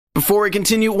Before we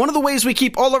continue, one of the ways we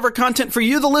keep all of our content for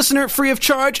you, the listener, free of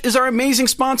charge is our amazing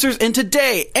sponsors, and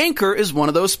today, Anchor is one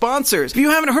of those sponsors. If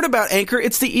you haven't heard about Anchor,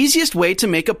 it's the easiest way to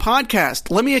make a podcast.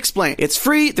 Let me explain. It's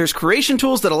free, there's creation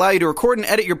tools that allow you to record and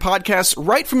edit your podcasts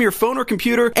right from your phone or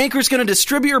computer. Anchor's going to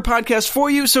distribute your podcast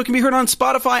for you so it can be heard on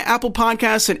Spotify, Apple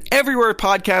Podcasts, and everywhere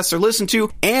podcasts are listened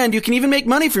to, and you can even make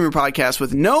money from your podcast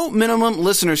with no minimum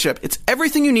listenership. It's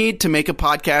everything you need to make a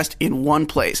podcast in one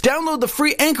place. Download the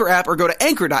free Anchor app or go to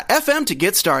anchor.fm to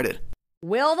get started.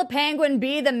 Will the Penguin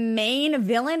be the main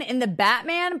villain in the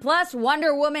Batman? Plus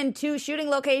Wonder Woman 2 shooting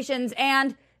locations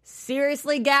and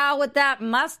seriously, gal, with that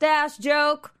mustache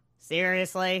joke?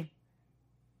 Seriously.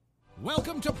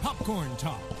 Welcome to Popcorn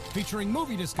Talk, featuring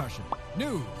movie discussion,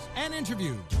 news, and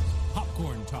interviews.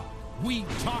 Popcorn Talk. We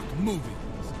talk movies.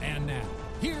 And now,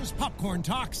 here's Popcorn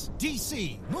Talk's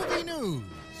DC Movie News.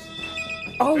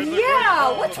 Oh,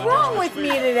 yeah! What's wrong with me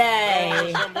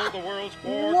today?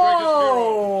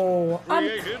 Whoa! I'm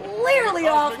clearly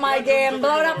off my game.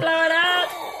 Blow it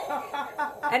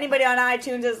up. Anybody on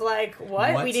iTunes is like,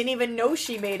 what? We didn't even know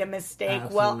she made a mistake.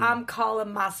 Absolutely. Well, I'm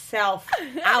calling myself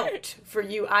out for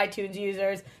you iTunes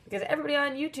users, because everybody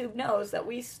on YouTube knows that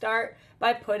we start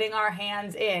by putting our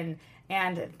hands in.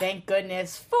 And thank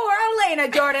goodness for Elena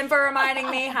Jordan for reminding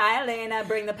me. Hi, Elena.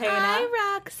 Bring the pain up.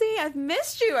 Hi, Roxy. I've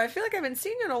missed you. I feel like I haven't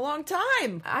seen you in a long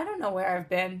time. I don't know where I've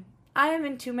been. I am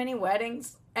in too many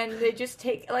weddings. And they just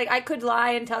take, like, I could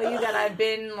lie and tell you that I've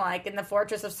been, like, in the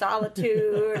Fortress of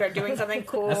Solitude or doing something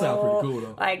cool. That sounds pretty cool,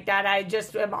 though. Like, that I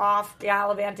just am off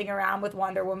gallivanting around with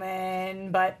Wonder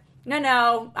Woman. But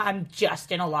no, I'm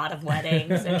just in a lot of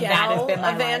weddings. And that has been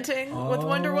my gallivanting with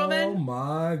Wonder Woman? Oh,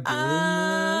 my goodness.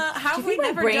 How do you think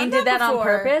my brain did that on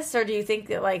purpose? Or do you think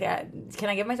that, like, can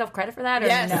I give myself credit for that? Or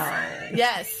yes. No?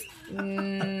 Yes.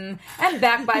 And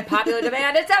back by popular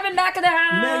demand, it's Evan back in the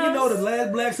house. Man, you know the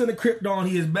last Black Son of Krypton,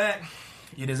 he is back.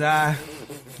 It is I.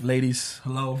 Ladies,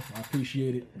 hello. I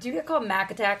appreciate it. Do you get called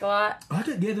Mac Attack a lot?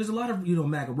 Yeah, there's a lot of,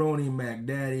 Macaroni, Mac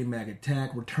Daddy, Mac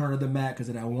Attack, Return of the Mac, because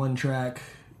of that one track.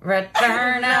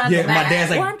 Return of the Mac. My dad's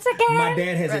like, once again. My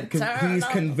dad has he's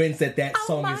convinced that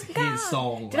song is his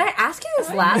song. Did I ask you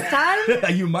this last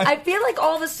time? You might. I feel like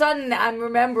all of a sudden I'm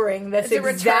remembering this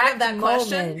exact that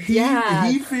moment.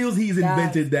 He feels he's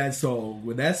invented that song.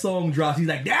 When that song drops, he's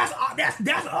like, that's our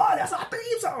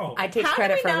theme song. I take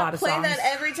credit for a lot of songs. How do we not play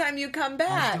that every time you come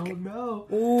back? I don't know.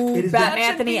 Ooh, Bat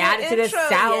Anthony added to the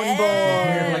soundboard.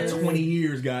 Yeah, for like 20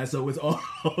 years, guys, so it's all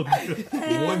good.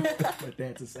 But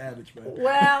that's a savage,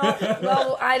 man.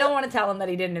 Well, I don't want to tell him that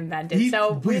he didn't invent it,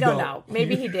 so we don't know.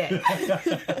 Maybe he did.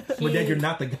 But then you're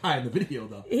not the guy in the video,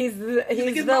 though. He's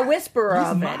the whisperer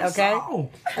of it, okay?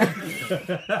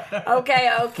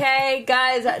 Okay,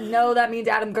 guys, no, that means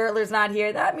Adam Gertler's not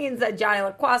here. That means that Johnny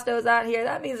LaQuasto's not here.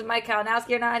 That means Mike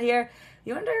Kalinowski are not here.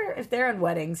 You wonder if they're in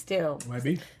weddings, too. Might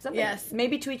be. Yes.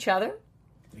 Maybe to each other.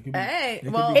 Hey,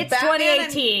 well, it's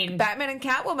 2018. Batman and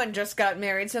Catwoman just got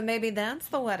married, so maybe that's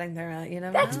the wedding they're at.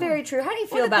 That's very true. How do you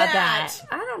feel about that?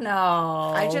 I don't know.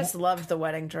 I just loved the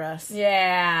wedding dress.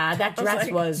 Yeah, that dress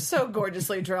was so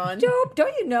gorgeously drawn. Dope.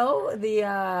 Don't you know the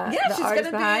she's going to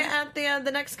be behind? at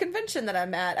the next convention that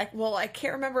I'm at. I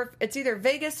can't remember if it's either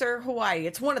Vegas or Hawaii.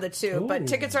 It's one of the two, but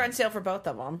tickets are on sale for both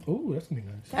of them. Ooh, that's gonna be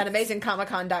nice. At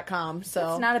AmazingComicCon.com.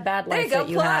 So it's not a bad life there you go, that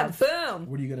you have. Boom.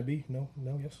 What are you gonna be? No,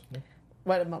 yes, no.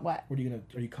 What? Are you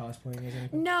cosplaying as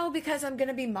anything? No, because I'm going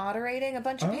to be moderating a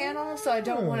bunch of panels, so I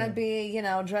don't want to be,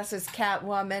 dressed as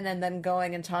Catwoman and then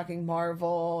going and talking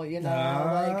Marvel,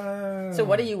 So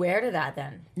what do you wear to that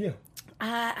then? Yeah.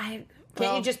 Can't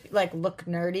you just look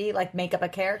nerdy, make up a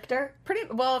character?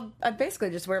 I basically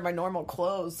just wear my normal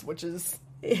clothes, which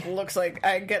looks like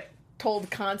I get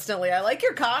told constantly, I like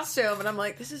your costume, and I'm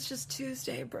like, this is just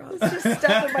Tuesday, bro. It's just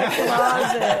stuff in my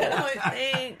closet. I'm like,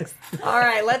 thanks. All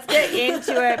right, let's get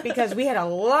into it, because we had a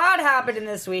lot happen in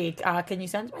this week. Can you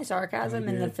sense my sarcasm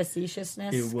and the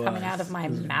facetiousness coming out of my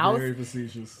mouth? Very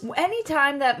facetious.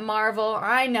 Anytime that Marvel,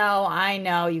 I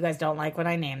know, you guys don't like when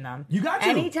I name them. You got to.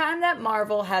 Anytime that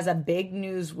Marvel has a big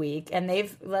news week, and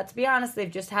let's be honest,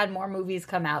 they've just had more movies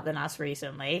come out than us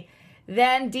recently.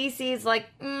 Then DC's like,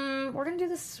 we're going to do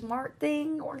the smart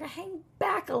thing. We're going to hang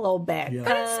back a little bit. Yeah.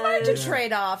 But it's smart to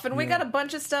trade off. And we got a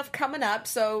bunch of stuff coming up,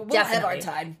 so we'll have our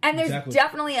time. And there's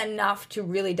definitely enough to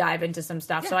really dive into some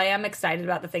stuff. Yeah. So I am excited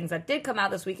about the things that did come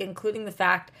out this week, including the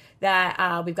fact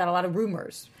that we've got a lot of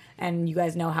rumors. And you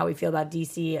guys know how we feel about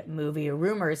DC movie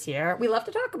rumors here. We love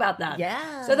to talk about them.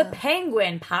 Yeah. So the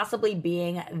Penguin possibly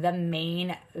being the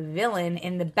main villain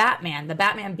in the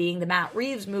Batman being the Matt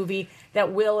Reeves movie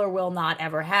that will or will not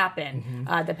ever happen,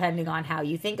 depending on how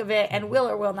you think of it, and will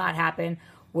or will not happen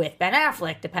with Ben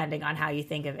Affleck, depending on how you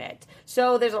think of it.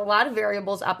 So there's a lot of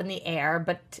variables up in the air,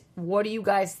 but what do you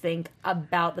guys think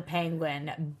about the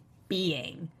Penguin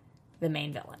being the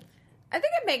main villain? I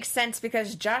think it makes sense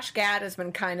because Josh Gad has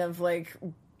been kind of like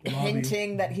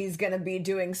hinting that he's going to be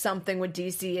doing something with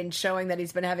DC and showing that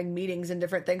he's been having meetings and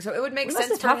different things. So it would make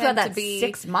sense for him about that to be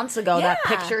 6 months ago. Yeah. That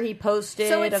picture he posted.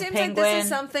 So it of seems Penguin. like this is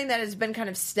something that has been kind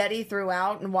of steady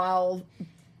throughout, and while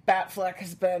Batfleck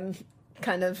has been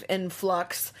kind of in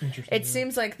flux, it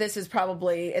seems like this is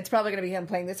probably going to be him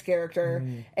playing this character.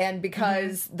 And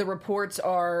because the reports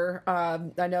are,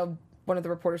 I know one of the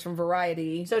reporters from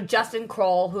Variety. So Justin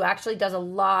Kroll, who actually does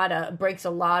breaks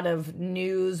a lot of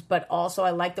news, but also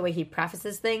I like the way he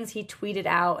prefaces things. He tweeted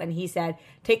out and he said,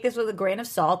 "Take this with a grain of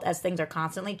salt as things are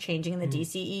constantly changing in the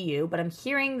DCEU, but I'm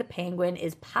hearing the Penguin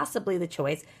is possibly the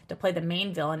choice to play the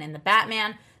main villain in the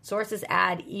Batman. Sources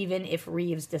add, even if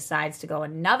Reeves decides to go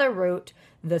another route,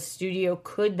 the studio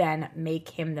could then make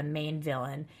him the main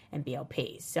villain in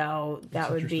BOP." So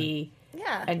that would be...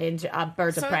 Yeah, and into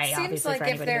Birds of Prey. So it seems like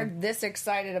if they're this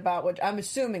excited about what I'm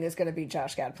assuming is going to be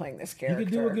Josh Gad playing this character, he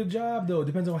could do a good job though. It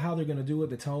depends on how they're going to do it,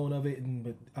 the tone of it,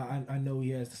 but I know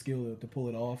he has the skill to pull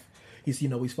it off. He's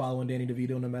he's following Danny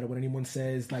DeVito no matter what anyone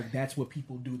says. Like that's what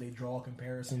people do. They draw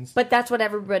comparisons. But that's what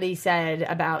everybody said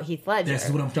about Heath Ledger. That's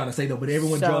what I'm trying to say though. But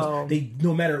everyone draws. They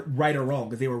no matter right or wrong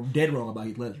because they were dead wrong about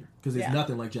Heath Ledger. Because there's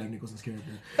nothing like Jack Nicholson's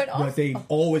character. But they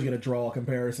always going to draw a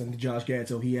comparison to Josh Gad,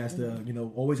 so he has to,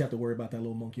 always have to worry about that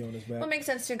little monkey on his back. Well, it makes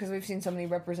sense, too, because we've seen so many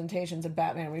representations of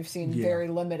Batman. We've seen very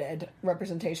limited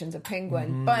representations of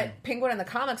Penguin. But Penguin in the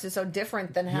comics is so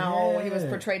different than how he was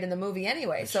portrayed in the movie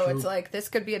anyway. That's true. It's like, this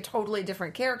could be a totally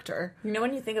different character. You know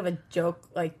when you think of a joke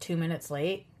like 2 minutes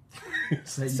late?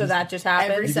 So that just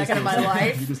happened every second of my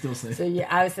life. You can still say. So yeah,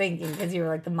 I was thinking because you were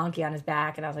like the monkey on his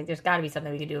back, and I was like, "There's got to be something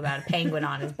we could do about a penguin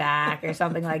on his back or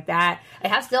something like that."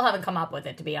 I still haven't come up with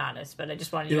it, to be honest, but I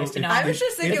just wanted you guys to know. I was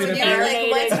just thinking when you were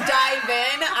like, "Let's dive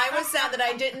in." I was sad that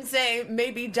I didn't say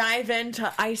maybe dive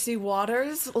into icy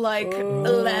waters like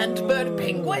Landbird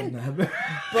Penguin.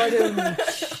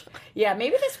 Yeah,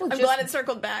 maybe this will I'm glad it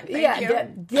circled back. Thank you.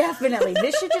 Definitely.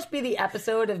 This should just be the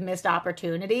episode of missed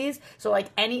opportunities. So, like,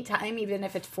 anytime, even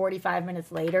if it's 45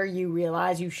 minutes later, you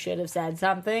realize you should have said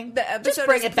something. The episode just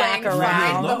bring it back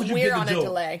around. But we're on a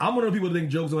delay. I'm one of the people that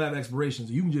think jokes don't have expirations.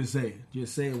 You can just say it.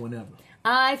 Just say it whenever.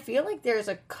 I feel like there's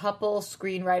a couple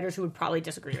screenwriters who would probably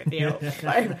disagree with you.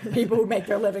 Like, people who make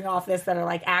their living off this that are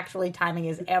like, actually, timing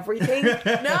is everything.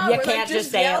 No, you can't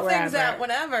just say yell it things out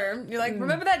whenever. You're like,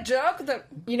 remember that joke?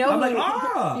 You know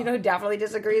who definitely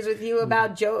disagrees with you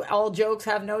about all jokes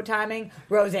have no timing?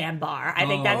 Roseanne Barr. I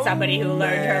think that's somebody who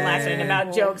learned her lesson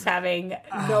about jokes having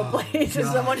no place.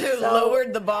 Someone who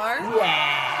lowered the bar?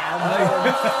 Yeah.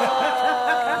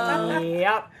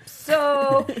 Yep.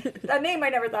 So, a name I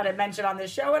never thought I'd mention on this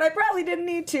show, and I probably didn't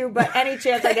need to, but any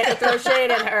chance I get to throw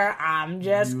shade at her, I'm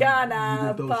just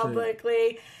gonna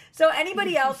publicly. So,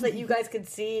 anybody else that you guys could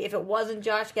see, if it wasn't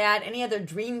Josh Gad, any other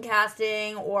dream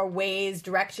casting or ways,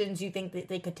 directions you think that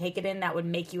they could take it in that would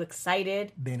make you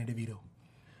excited? Danny DeVito.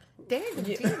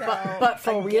 But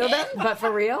for real, then? But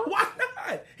for real? Why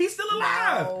not? He's still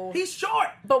alive. No. He's short.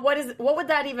 But what would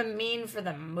that even mean for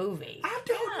the movie?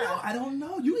 I don't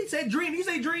know. You say dream. You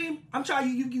say dream. I'm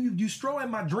trying. You stroll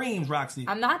in my dreams, Roxy.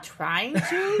 I'm not trying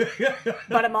to,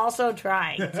 but I'm also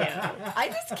trying to. I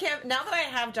just can't. Now that I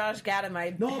have Josh Gad in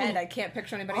my head, I can't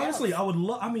picture anybody else. Honestly, I would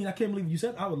love. I mean, I can't believe you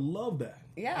said. I would love that.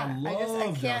 Yeah,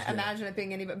 I can't imagine it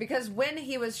being anybody, because when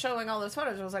he was showing all those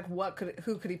photos, I was like,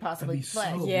 who could he possibly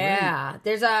play? So yeah,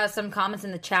 there's some comments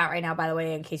in the chat right now, by the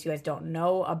way, in case you guys don't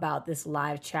know about this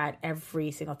live chat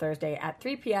every single Thursday at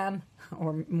 3 p.m.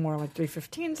 or more like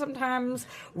 3:15 sometimes.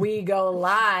 We go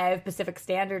live Pacific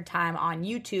Standard Time on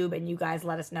YouTube, and you guys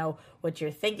let us know what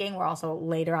you're thinking. We're also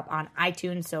later up on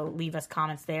iTunes, so leave us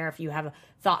comments there if you have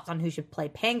thoughts on who should play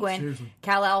Penguin. Seriously.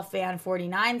 Kal-El Fan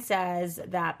 49 says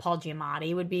that Paul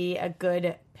Giamatti would be a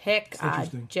good pick.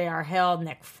 J.R. Hill,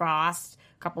 Nick Frost.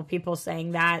 A couple people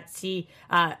saying that.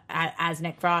 As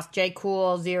Nick Frost, J.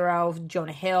 Cool, Zero,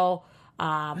 Jonah Hill.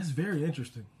 That's very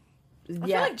interesting. I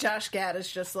feel like Josh Gad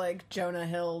is just like Jonah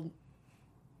Hill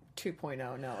 2.0.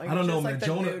 No, like, I don't know, man. Like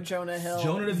Jonah Hill.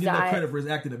 Jonah doesn't get no credit for his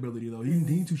acting ability, though.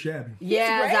 He's too shabby.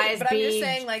 Yeah, great, but I'm just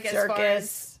saying, like, Circus. As far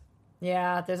as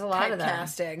yeah, there's a lot of them.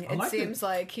 Casting. It seems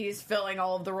like he's filling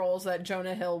all of the roles that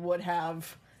Jonah Hill would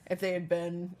have if they had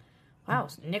been. Wow,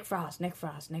 Nick Frost. The only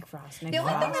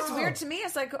thing that's weird to me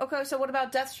is like, okay, so what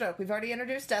about Deathstroke? We've already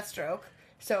introduced Deathstroke.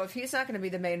 So if he's not going to be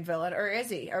the main villain, or is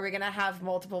he? Are we going to have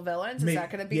multiple villains? Is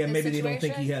that going to be the maybe situation? They don't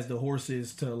think he has the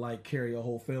horses to like carry a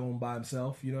whole film by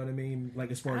himself. You know what I mean?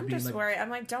 Like as far as I'm being just like, worried.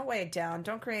 I'm like, don't weigh it down.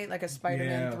 Don't create like a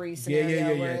Spider-Man 3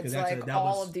 scenario where it's like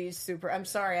all of these super. I'm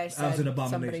sorry, I said that was an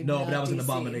abomination. No, but that was an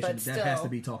abomination. Still, that has to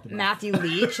be talked about. Matthew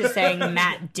Leach is saying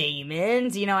Matt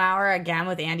Damon's, hour again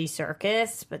with Andy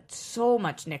Serkis, but so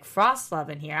much Nick Frost love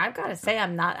in here. I've got to say,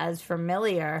 I'm not as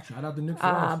familiar. Shout out to Nick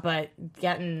Frost, but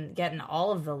getting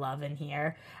all of the love in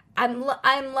here. I'm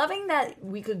loving that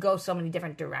we could go so many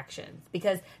different directions,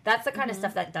 because that's the kind of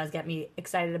stuff that does get me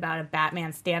excited about a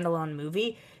Batman standalone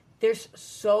movie. There's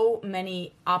so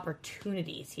many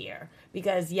opportunities here,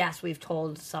 because yes, we've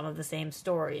told some of the same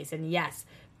stories, and yes,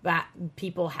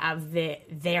 people have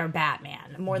their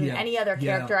Batman more than any other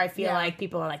character. I feel like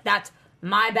people are like, that's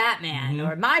my Batman,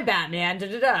 or my Batman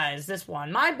is this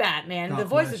one, my Batman, the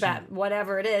voice of Batman,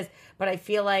 whatever it is. But I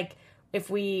feel like if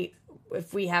we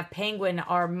have Penguin,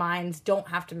 our minds don't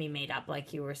have to be made up,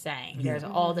 like you were saying. There's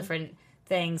all different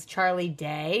things. Charlie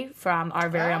Day from our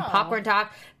very own Popcorn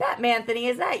Talk. Batman-thony,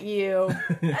 is that you?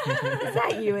 Is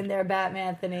that you in there,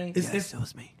 Batman-thony? Yes, it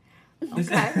was me.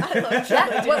 Okay.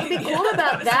 What would be cool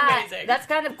about that? Amazing. That's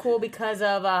kind of cool because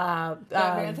of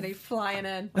Anthony flying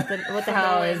in. What the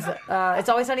hell is? It's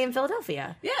Always Sunny in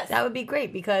Philadelphia. Yes, that would be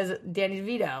great because Danny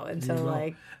DeVito, and so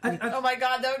like. Oh my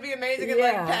god, that would be amazing! And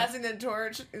like passing the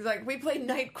torch, it's like we play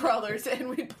Nightcrawlers and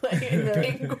we play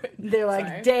Penguin. They're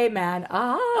like, Dayman,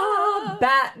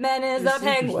 Batman is a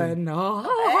penguin.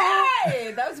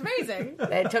 Hey, that was amazing.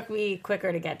 It took me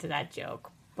quicker to get to that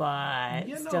joke, but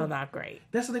still not great.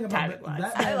 That's the thing about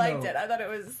Batman. I liked it. I thought it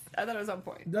was on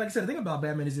point. Like I said, the thing about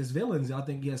Batman is his villains. I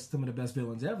think he has some of the best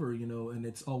villains ever, and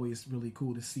it's always really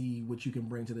cool to see what you can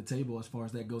bring to the table as far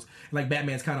as that goes. Like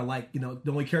Batman's kind of like, the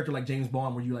only character like James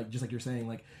Bond where you like, just like you're saying,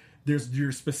 like there's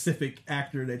your specific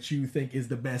actor that you think is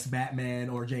the best Batman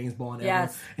or James Bond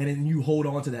ever, and then you hold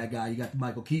on to that guy. You got the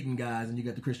Michael Keaton guys, and you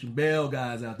got the Christian Bale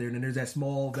guys out there, and then there's that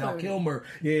small Val Kilmer.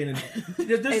 Yeah, and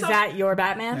there's is that your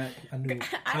Batman? I knew.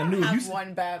 I don't have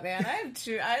one Batman. I have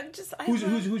two.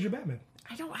 Who's your Batman?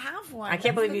 I don't have one. I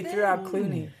can't believe you threw out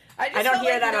Clooney. I don't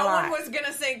hear that a lot. No one was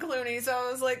gonna say Clooney, so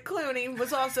I was like, Clooney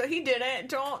was also, he did it.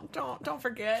 Don't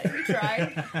forget. He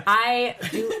tried.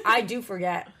 I do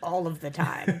forget all of the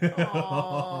time.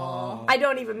 Aww. I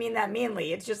don't even mean that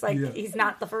meanly. It's just like he's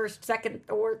not the first, second,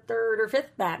 or third, or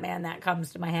fifth Batman that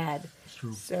comes to my head. It's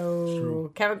true. So it's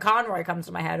true. Kevin Conroy comes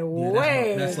to my head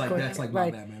that's like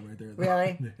my Batman right there.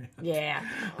 Really? Yeah.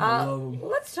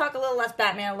 Let's talk a little less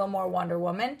Batman, a little more Wonder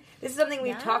Woman. This is something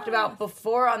we've talked about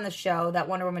before on the show, that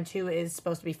Wonder Woman 2 is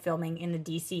supposed to be filming in the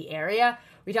DC area.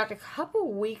 We talked a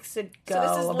couple weeks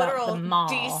ago about the mall.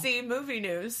 DC movie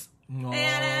news. Oh,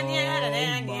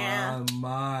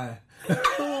 my.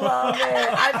 Love it.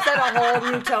 I've set a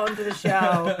whole new tone to the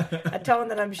show. A tone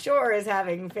that I'm sure is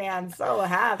having fans so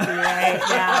happy right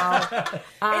now.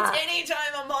 It's any time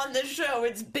I'm on this show.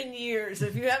 It's been years.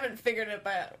 If you haven't figured it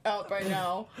out by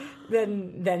now,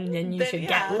 then you should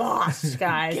get lost,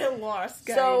 guys. Get lost,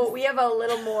 guys. So we have a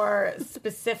little more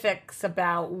specifics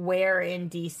about where in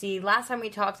DC. Last time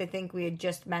we talked, I think we had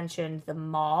just mentioned the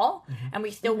mall, and we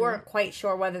still weren't quite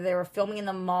sure whether they were filming in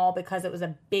the mall because it was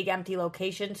a big empty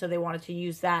location, so they wanted to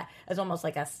use that as almost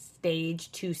like a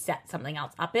stage to set something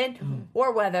else up in,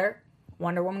 or whether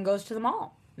Wonder Woman goes to the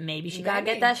mall. Maybe she gotta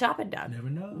get that shopping done. Never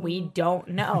know. We don't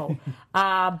know.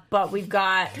 But we've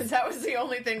got... Because that was the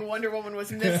only thing Wonder Woman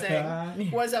was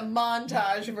missing, was a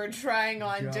montage of her trying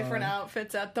on different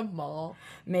outfits at the mall.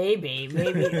 Maybe.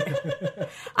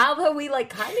 Although we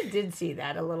kind of did see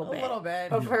that a little bit.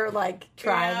 Of her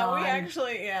trying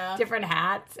on different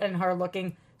hats and her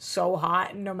looking so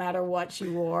hot no matter what she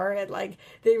wore. And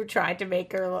they tried to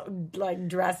make her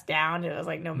dress down. It was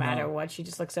no matter what, she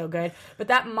just looked so good. But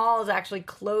that mall is actually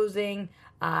closing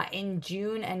in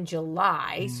June and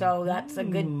July, so that's a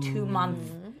good 2-month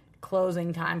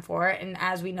closing time for it. And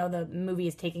as we know, the movie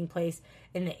is taking place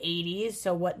in the 80s,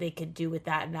 so what they could do with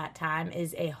that in that time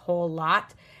is a whole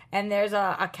lot. And there's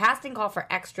a casting call for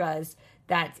extras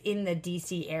that's in the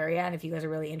DC area, and if you guys are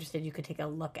really interested, you could take a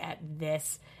look at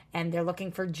this. And they're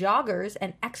looking for joggers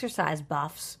and exercise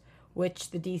buffs,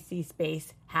 which the DC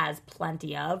space has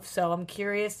plenty of. So I'm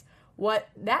curious what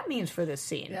that means for this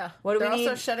scene. Yeah. What do They're we need?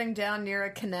 also shutting down near a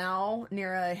canal,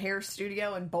 near a hair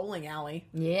studio and bowling alley.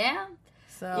 Yeah.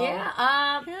 So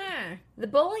yeah. The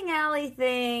bowling alley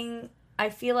thing, I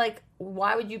feel like,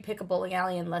 why would you pick a bowling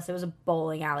alley unless it was a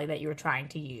bowling alley that you were trying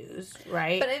to use,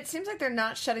 right? But it seems like they're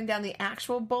not shutting down the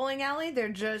actual bowling alley. They're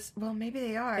just, well, maybe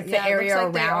they are. It's the area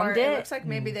around it. It looks like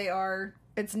maybe they are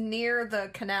It's near the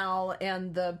canal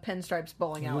and the Pinstripes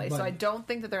bowling alley. So I don't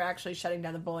think that they're actually shutting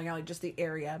down the bowling alley, just the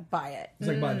area by it. It's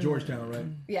like by Georgetown, right?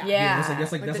 Yeah.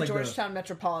 That's like the Georgetown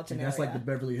metropolitan area. That's like the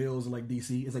Beverly Hills and like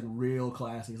DC. It's like real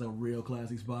classy. It's like a real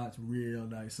classy spot. It's real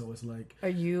nice. So it's like... Are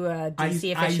you a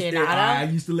DC aficionado? I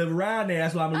used to live around there.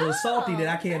 That's why I'm a little salty that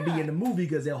I can't be in the movie,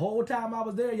 because the whole time I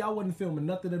was there, y'all wasn't filming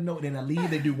nothing of note. Then I leave,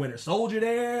 they do Winter Soldier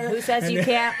there. Who says you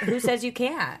can't? Who says you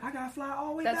can't? I gotta fly all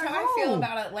the way That's back how home. I feel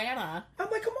about Atlanta. I'm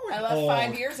like, come on. I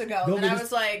left 5 years ago, and I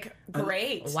was like,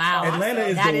 great. Wow. Atlanta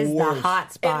is that the is worst. the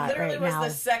hot spot It literally right was now. the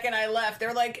second I left. They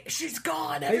were like, she's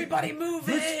gone. Everybody move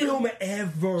in. Let's film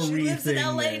everything. She lives in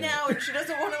LA there. now, and she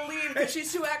doesn't want to leave because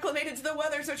she's too acclimated to the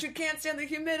weather, so she can't stand the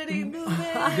humidity. Move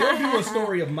in. There'll be a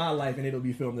story of my life, and it'll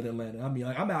be filmed in Atlanta. I mean,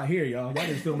 like, I'm out here, y'all. Y'all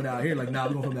just filming out here. Like, nah,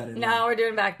 we're gonna film that in Atlanta. No, we're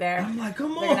doing back there. I'm like,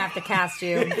 come on. They're gonna have to cast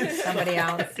you, somebody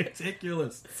else. It's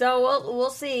ridiculous. So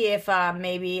we'll see if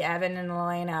maybe Evan and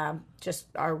Elena just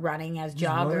are running as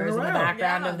joggers in the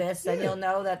background of this, and you'll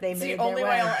know that they It's made the only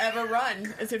their way way. I'll ever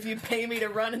run is if you pay me to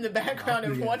run in the background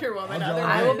of Wonder Woman.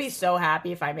 I will be so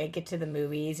happy if I make it to the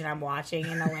movies and I'm watching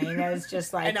and Elena is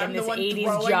just like and I'm in the this one 80s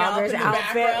throwing up joggers in the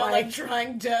outfit, background, like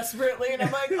trying desperately, and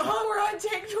I'm like, oh, we're on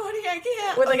take 20, I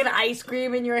can't. with like an ice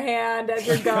cream in your hand as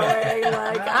you're going,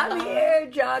 like I'm here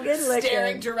jogging,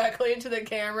 staring licking. directly into the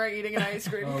camera, eating an ice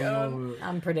cream cone.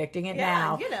 I'm predicting it Yeah,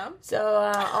 now. you know. So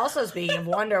also speaking of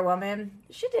Wonder Woman,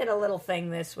 she did a little thing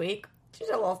this week. She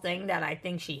did a little thing that I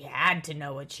think she had to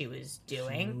know what she was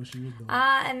doing.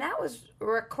 And that was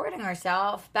recording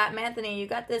herself. Batman Anthony, you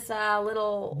got this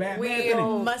little weird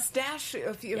mustache.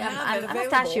 If you have it I'm gonna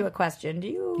ask you a question. Can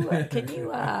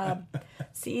you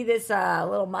see this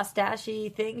little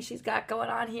mustachy thing she's got going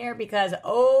on here? Because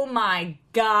oh my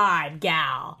god,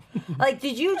 gal! Like,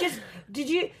 did she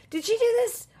do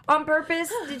this on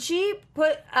purpose? Did she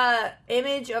put an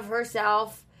image of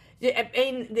herself?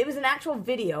 It was an actual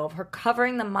video of her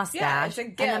covering the mustache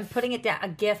and then putting it down. A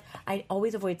GIF. I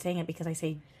always avoid saying it because I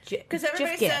say because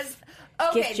everybody GIF. says,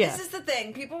 okay, GIF. this is the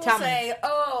thing. People will Tell say, me.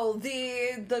 oh,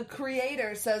 the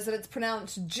creator says that it's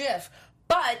pronounced GIF.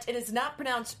 But it is not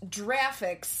pronounced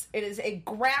graphics. It is a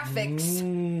graphics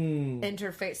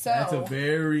interface. So that's a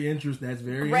very interesting. That's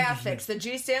very graphics. Interesting. The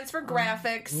G stands for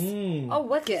graphics. Oh,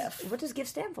 what GIF? What does GIF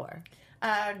stand for?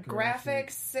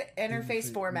 Graphics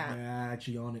interface format. Yeah,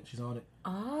 she's on it. She's on it.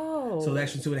 Oh, so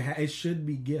actually, it should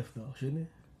be GIF though, shouldn't it?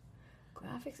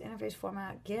 Graphics interface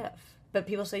format GIF, but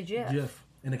people say GIF. GIF.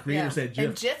 And the creator said Jif.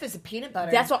 And Jif is a peanut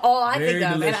butter. That's all I think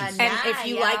of. Delicious. And if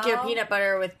you like your peanut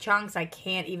butter with chunks, I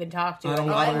can't even talk to you. I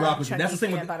don't rock with you. That's the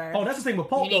thing with butter. that's the thing with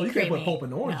pulp. You can't put pulp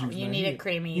in orange juice. You need it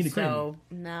creamy. So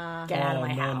nah. Get out of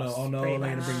my house. Oh no,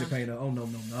 Elena, bring the painter. Oh no.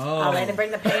 Elena,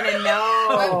 bring the painter. No,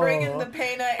 I'm bringing the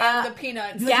painter and the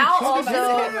peanuts.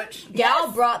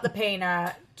 Gal brought the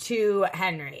painter to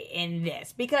Henry in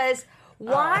this because.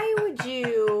 Why would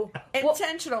you...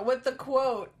 Intentional with the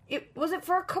quote. Was it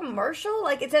for a commercial?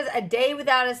 Like, it says, a day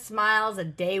without a smile is a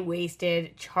day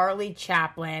wasted, Charlie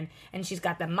Chaplin. And she's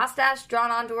got the mustache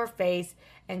drawn onto her face,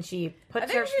 and she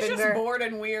puts her finger... I think she's just bored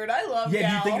and weird. I love Gal. Yeah,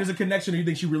 do you think there's a connection, or you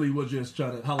think she really was just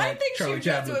trying to holler at Charlie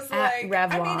Chaplin? I think she just was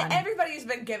like... I mean, everybody's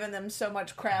been giving them so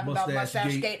much crap about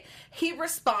Mustache Gate. He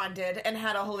responded and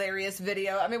had a hilarious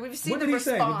video. I mean, we've seen him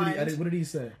respond. What did he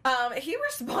say? He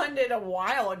responded a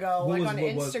while ago, on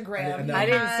Instagram. I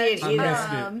didn't see it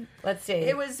either. Let's see.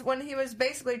 It was when he was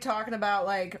basically talking about,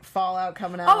 like, Fallout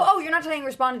coming out. Oh, you're not saying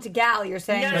responded to Gal. You're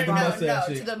saying... No, to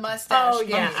the mustache. Oh,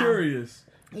 yeah. I'm curious.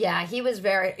 Yeah, he was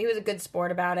a good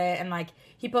sport about it, and like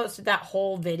he posted that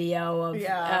whole video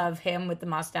of him with the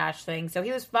mustache thing, so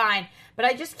he was fine. But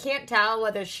I just can't tell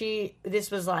whether this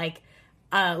was like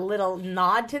a little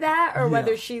nod to that, or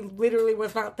whether she literally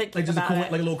was not thinking about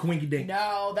it. Like a little quinky dink.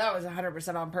 No, that was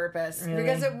 100% on purpose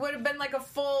because it would have been like a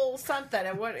full something.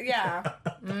 It would, yeah.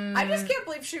 I just can't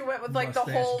believe she went with like the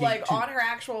whole like on her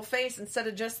actual face instead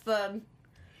of just the.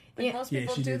 Like most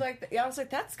people do like I was like,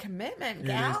 that's commitment,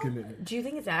 gal. It is commitment. Do you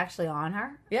think it's actually on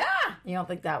her? Yeah. You don't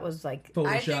think that was like Photoshop.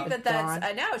 I think that's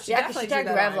I know she definitely she tagged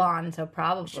Revlon, so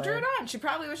probably she drew it on. She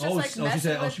probably was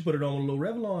just she put it on with a little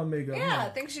Revlon makeup. Yeah, I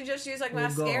think she just used like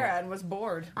mascara and was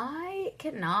bored. I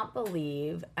cannot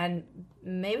believe, and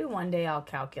maybe one day I'll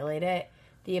calculate it,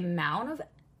 the amount of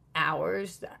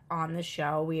hours on the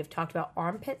show we have talked about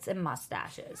armpits and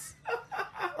mustaches.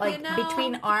 Like,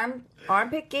 between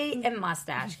armpit gate and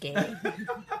mustache gate.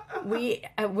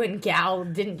 When Gal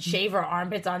didn't shave her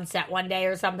armpits on set one day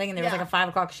or something, and there was like a 5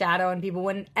 o'clock shadow, and people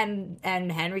wouldn't, and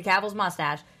Henry Cavill's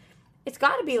mustache, it's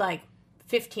got to be like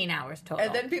 15 hours total.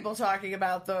 And then people talking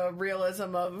about the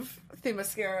realism of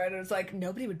Themyscira, and it was like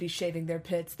nobody would be shaving their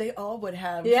pits. They all would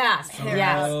have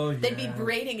hair. Oh, They'd be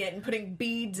braiding it and putting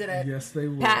beads in it. Yes, they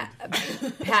would.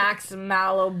 Pax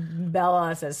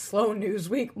Malobella says slow news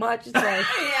week much. It's like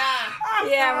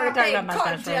yeah, we're gonna talk about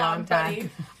mustache for a long time.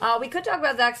 We could talk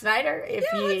about Zack Snyder if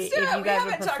you guys would prefer that. We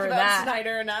haven't talked about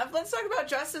Snyder enough. Let's talk about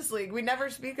Justice League. We never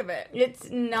speak of it. It's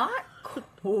not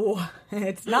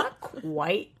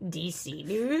quite DC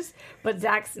news, but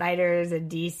Zack Snyder is a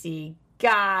DC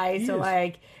guy, so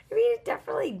like, I mean, it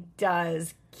definitely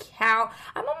does count.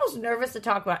 I'm almost nervous to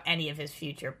talk about any of his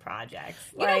future projects.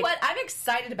 You know what? I'm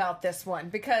excited about this one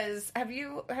because have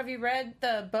you read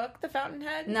the book, The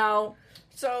Fountainhead? No.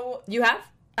 So you have?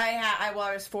 I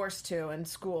was forced to in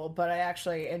school, but I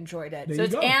actually enjoyed it. So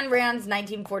it's Ayn Rand's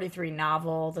 1943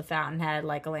 novel, The Fountainhead,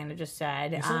 like Elena just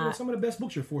said. Some of the best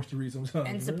books you're forced to read sometimes.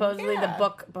 And supposedly the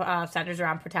book centers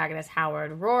around protagonist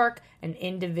Howard Rourke, an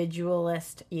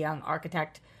individualist young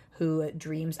architect who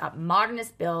dreams up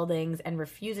modernist buildings and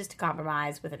refuses to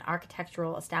compromise with an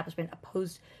architectural establishment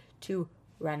opposed to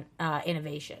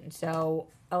innovation. So,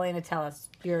 Elena, tell us,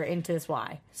 you're into this,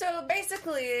 why? So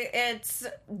basically, it's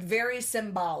very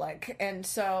symbolic. And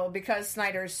so because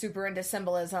Snyder's super into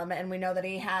symbolism, and we know that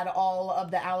he had all of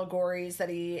the allegories that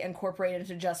he incorporated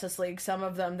into Justice League, some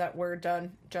of them that were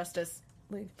done Justice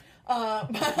League.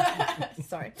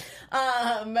 Sorry.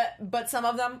 But some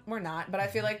of them were not. But I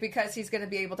feel like because he's going to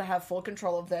be able to have full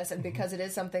control of this, and because it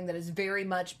is something that is very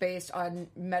much based on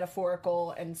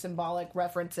metaphorical and symbolic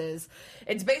references,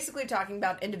 it's basically talking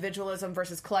about individualism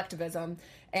versus collectivism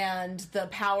and the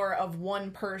power of one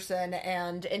person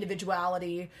and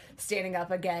individuality standing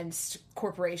up against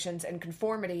corporations and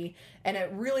conformity. And it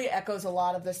really echoes a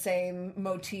lot of the same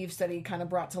motifs that he kind of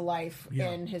brought to life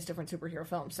in his different superhero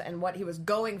films and what he was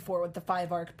going for with the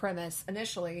 5-arc premise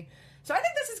initially. So I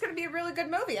think this is going to be a really good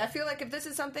movie. I feel like if this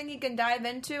is something he can dive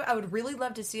into, I would really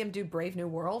love to see him do Brave New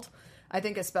World. I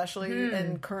think especially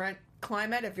in current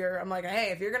climate, if you're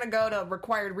going to go to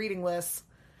required reading lists,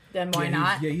 then why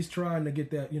not? He's trying to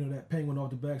get that, that penguin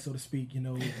off the back, so to speak.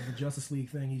 The Justice League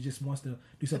thing. He just wants to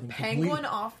do something. Penguin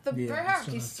off the back.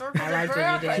 He's circling the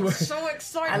back. I'm so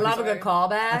excited. I love a good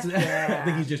callback. I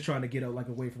think he's just trying to get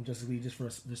away from Justice League just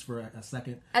for a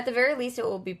second. At the very least, it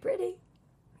will be pretty.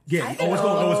 Yeah, it's going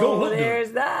to look good.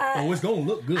 There's that. Oh, it's going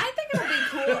to look good. I think it'll be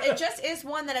cool. It just is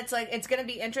one that it's going to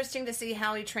be interesting to see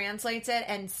how he translates it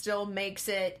and still makes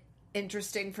it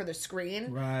interesting for the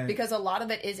screen, right? Because a lot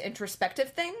of it is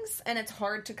introspective things, and it's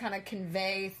hard to kind of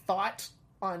convey thought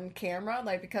on camera,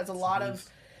 because a lot of.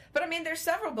 But I mean, there's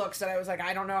several books that I was like,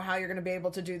 I don't know how you're going to be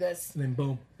able to do this. And then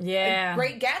boom. Yeah. And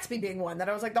Great Gatsby being one that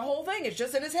I was like, the whole thing is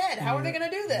just in his head. How are they going to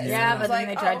do this? Yeah, but then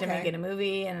they tried to make it a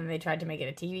movie, and then they tried to make it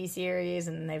a TV series,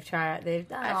 and they've done I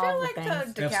feel like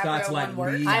things. the DiCaprio one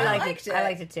worked. I liked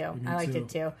it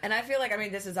too. And I feel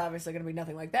like, this is obviously going to be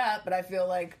nothing like that, but I feel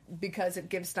like because it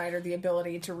gives Snyder the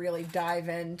ability to really dive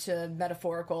into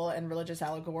metaphorical and religious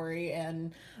allegory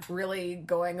and really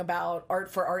going about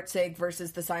art for art's sake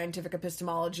versus the scientific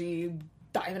epistemology,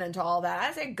 diving into all that,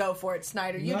 I say go for it,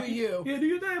 Snyder. You do you. Yeah, do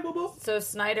your thing, boo-boo. So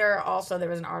Snyder also, there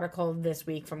was an article this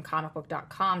week from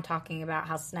comicbook.com talking about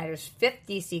how Snyder's 5th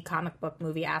DC comic book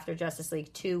movie after Justice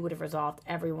League 2 would have resolved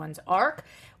everyone's arc.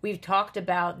 We've talked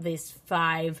about this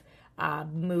 5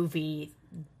 movie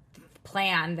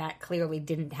plan that clearly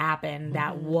didn't happen.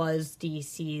 That was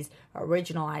DC's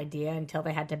original idea until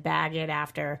they had to bag it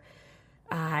after...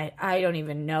 I don't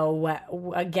even know what.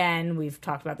 Again, we've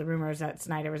talked about the rumors that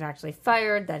Snyder was actually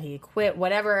fired, that he quit.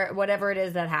 Whatever it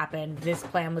is that happened, this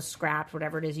plan was scrapped.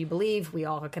 Whatever it is you believe, we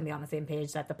all can be on the same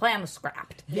page that the plan was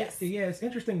scrapped. Yes, yeah. It's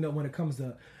interesting though when it comes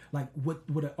to what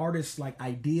an artist's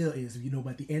idea is.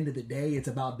 At the end of the day, it's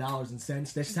about dollars and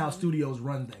cents. That's just how studios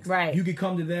run things. Right. You could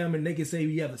come to them and they can say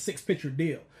you have a 6-picture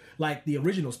deal, like the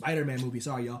original Spider-Man movie.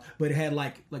 Sorry, y'all, but it had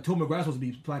like Tobey Maguire was supposed to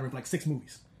be Spider-Man for 6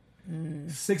 movies.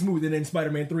 6 movies, and then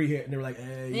Spider-Man 3 hit, and they were like,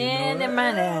 "Hey,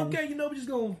 okay, we're just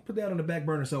gonna put that on the back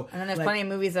burner." So, and then there's plenty of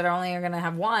movies that are only going to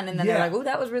have one, and then they're like, "Oh,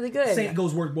 that was really good." Same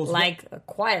goes work both like A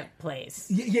Quiet Place.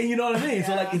 Yeah, you know what I mean.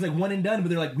 So it's like one and done, but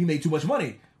they're like, "We made too much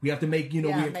money. We have to make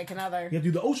make another. We have to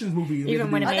do the Ocean's movie,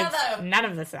 even when it makes none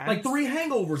of the sense. Like 3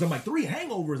 Hangovers. I'm like 3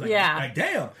 Hangovers. Like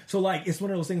damn. So it's one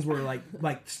of those things where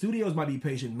like studios might be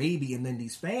patient, maybe, and then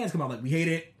these fans come out like, we hate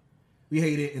it. we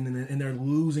hate it, and they're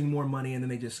losing more money, and then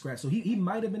they just scratch. So he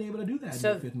might have been able to do that in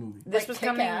the fifth movie. This was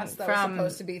coming that was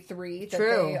supposed to be 3. That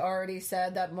they already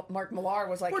said that Mark Millar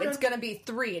was like, it's going to be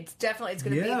 3. It's going to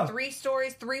be 3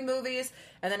 stories, 3 movies.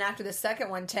 And then after the second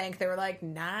one tanked, they were like,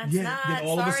 nah, it's not. Then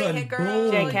all Sorry, of a sudden, hit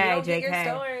girl. boom.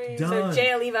 JK. So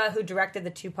Jay Oliva, who directed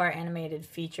the 2-part animated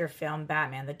feature film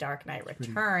Batman: The Dark Knight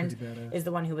Returns, is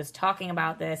the one who was talking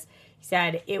about this. He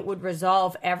said it would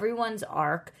resolve everyone's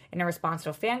arc in a response to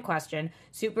a fan question.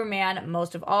 Superman,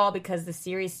 most of all, because the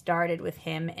series started with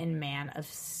him in Man of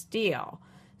Steel.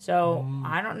 So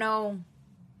I don't know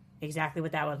exactly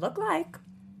what that would look like,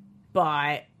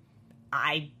 but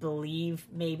I believe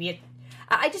maybe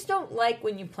I just don't like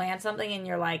when you plan something and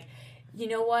you're like, you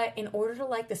know what? In order to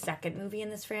like the second movie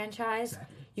in this franchise,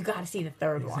 you got to see the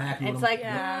third one. It's like,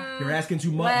 you're asking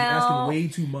too much. You're asking way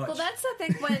too much. Well, that's the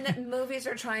thing when movies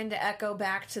are trying to echo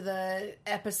back to the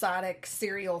episodic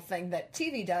serial thing that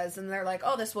TV does, and they're like,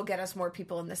 oh, this will get us more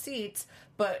people in the seats.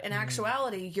 But in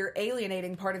actuality, you're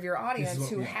alienating part of your audience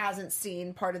who hasn't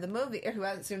seen part of the movie, or who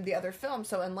hasn't seen the other film.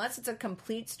 So unless it's a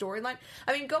complete storyline,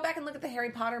 I mean, go back and look at the Harry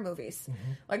Potter movies.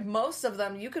 Like, most of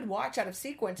them, you could watch out of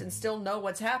sequence and still know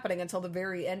what's happening until the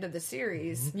very end of the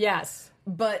series. Yes.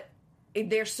 But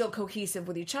they're still cohesive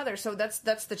with each other, so that's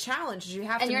the challenge. You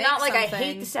have and to. You're make not like something... I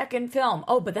hate the second film.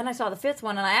 Oh, but then I saw the fifth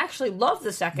one, and I actually love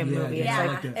the second movie.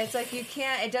 It's like you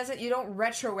can't. It doesn't. You don't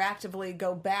retroactively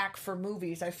go back for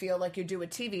movies. I feel like you do with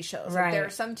TV shows. Right. Like there are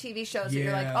some TV shows that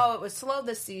you're like, oh, it was slow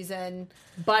this season,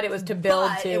 but it was to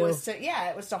build to. It was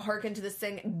to hearken to this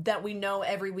thing that we know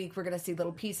every week we're going to see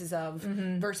little pieces of.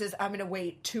 Versus I'm going to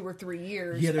wait 2 or 3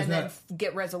 years and then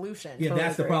get resolution. Yeah,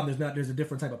 that's the problem. There's a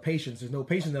different type of patience. There's no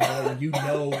patience involved when you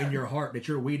know in your heart that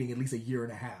you're waiting at least a year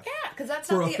and a half. Yeah, because that's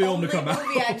not the only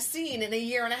movie I've seen in a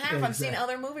year and a half. I've seen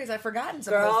other movies. I've forgotten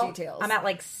some of those details. I'm at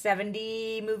like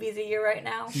 70 movies a year right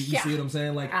now. You see what I'm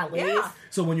saying? Like, at least.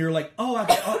 So when you're like,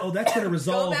 that's going to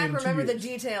resolve. Go back, in remember 2 the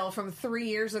years. detail from 3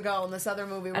 years ago in this other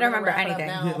movie. I don't remember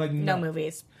anything. No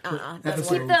movies.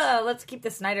 Let's keep the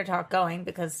Snyder talk going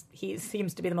because he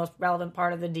seems to be the most relevant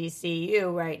part of the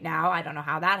DCU right now. I don't know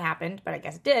how that happened, but I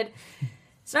guess it did.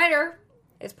 Snyder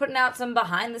is putting out some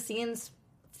behind-the-scenes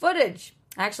footage.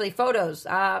 Actually, photos.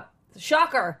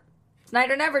 Shocker.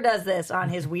 Snyder never does this on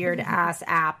his weird-ass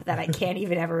app that I can't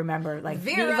even ever remember. Like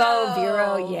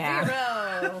Vero, yeah.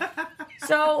 Vero.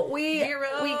 So we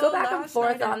go back and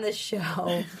forth Snyder on this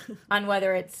show on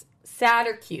whether it's sad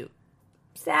or cute.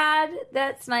 Sad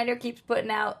that Snyder keeps putting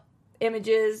out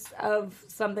images of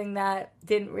something that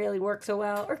didn't really work so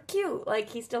well, or cute, like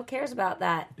he still cares about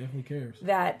that. Definitely cares.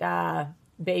 That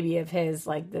baby of his,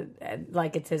 like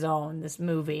it's his own, this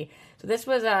movie. So this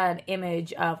was an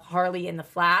image of Harley in the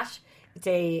Flash. It's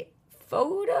a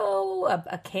photo,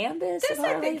 a canvas. This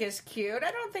I think is cute. I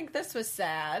don't think this was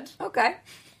sad. Okay.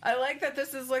 I like that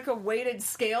this is like a weighted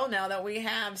scale now that we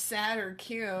have sad or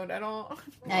cute. I know.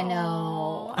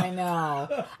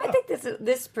 I think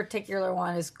this particular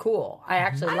one is cool. I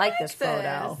actually like this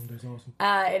photo. That's awesome.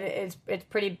 It's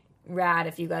pretty rad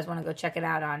if you guys want to go check it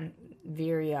out on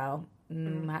Vero.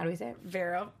 How do we say it?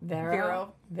 Vero.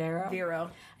 I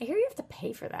hear you have to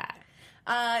pay for that.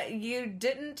 You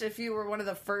didn't if you were one of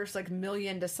the first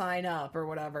million to sign up or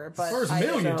whatever. But first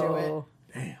million to do it.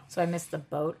 Damn. So I missed the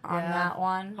boat on that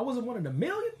one. I wasn't one in a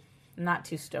million. I'm not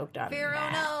too stoked on Vero,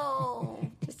 that. No.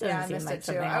 Just doesn't seem like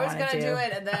something I was gonna do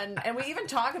it, and we even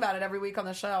talk about it every week on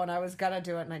the show, and I was gonna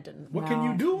do it, and I didn't. What can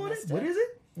you do on it? What is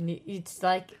it? It's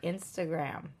like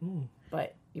Instagram,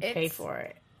 but you pay for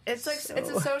it. It's like it's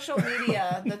a social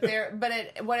media that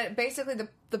basically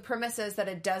the premise is that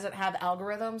it doesn't have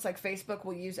algorithms. Like Facebook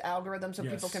will use algorithms so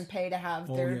people can pay to have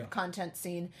their content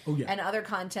seen, and other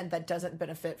content that doesn't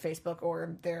benefit Facebook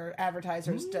or their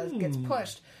advertisers gets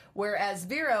pushed. Whereas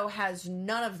Vero has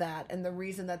none of that, and the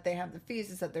reason that they have the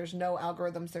fees is that there's no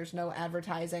algorithms, there's no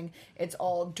advertising. It's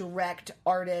all direct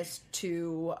artist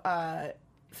to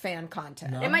fan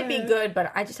content. It might be good,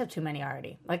 but I just have too many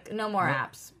already. Like no more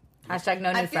apps. Hashtag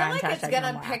no new friends. I feel like it's going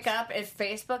to pick apps. up if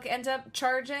Facebook ends up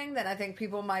charging. Then I think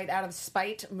people might, out of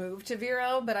spite, move to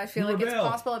Vero. But I feel like it's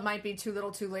possible it might be too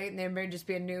little too late, and there may just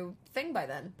be a new thing by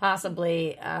then.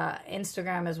 Possibly.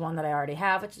 Instagram is one that I already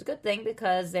have, which is a good thing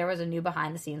because there was a new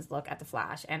behind-the-scenes look at The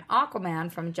Flash. And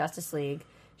Aquaman from Justice League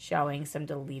showing some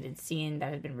deleted scene that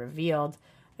had been revealed.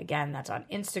 Again, that's on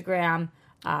Instagram.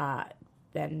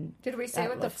 Then did we say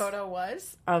what the photo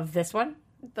was? Of this one?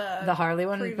 The Harley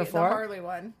one before? The Harley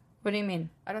one. What do you mean?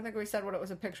 I don't think we said what it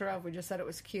was a picture of. We just said it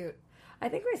was cute. I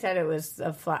think we said it was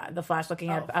the Flash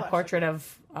looking at a portrait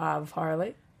of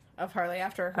Harley. Of Harley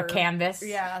after her... A canvas.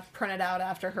 Yeah, printed out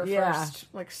after her first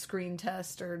screen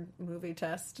test or movie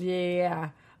test. Yeah.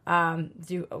 Are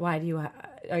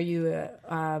you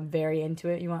very into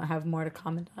it? You want to have more to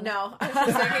comment on? No, I was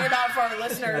just thinking about for our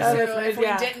listeners who, if we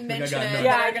didn't mention it,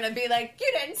 they're going to be like,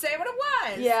 you didn't say what it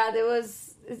was. Yeah,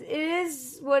 it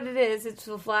is what it is. It's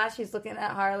the Flash. He's looking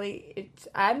at Harley.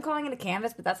 I'm calling it a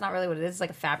canvas, but that's not really what it is. It's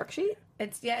like a fabric sheet.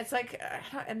 It's like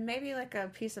maybe like a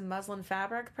piece of muslin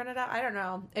fabric printed out. I don't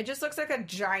know. It just looks like a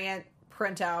giant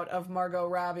printout of Margot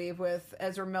Robbie with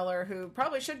Ezra Miller, who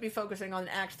probably should be focusing on an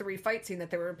Act 3 fight scene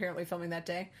that they were apparently filming that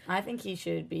day. I think he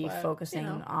should be focusing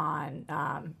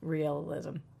on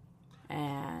realism.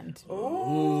 And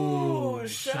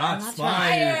shots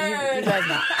fired! You guys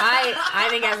know. I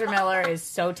think Ezra Miller is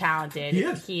so talented.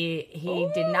 He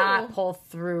did not pull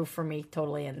through for me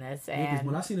totally in this. And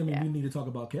when I seen him, we need to talk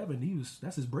about Kevin.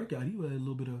 That's his breakout. He had a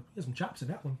little bit of some chops in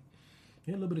that one.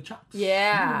 He had a little bit of chops.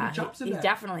 Yeah, he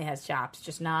definitely has chops.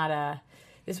 Just not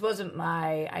This wasn't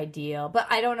my ideal, but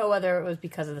I don't know whether it was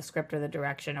because of the script or the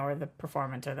direction or the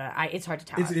performance or it's hard to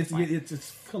tell.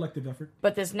 It's collective effort.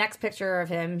 But this next picture of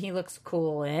him, he looks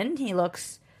cool in. He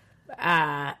looks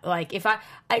like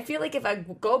I feel like if I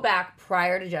go back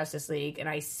prior to Justice League and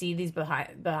I see these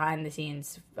behind the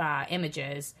scenes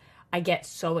images, I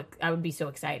would be so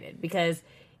excited because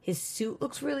his suit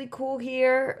looks really cool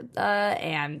here,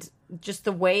 and just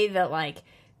the way that like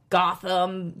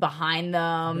Gotham behind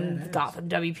them, Gotham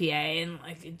WPA, and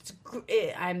like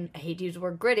I hate to use the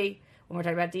word gritty when we're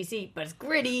talking about DC, but it's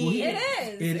gritty. Well,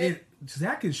 it is.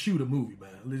 Zack can shoot a movie, man.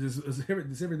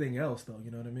 It's everything else, though.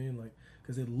 You know what I mean? Like,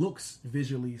 because it looks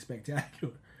visually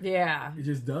spectacular. Yeah, it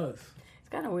just does. It's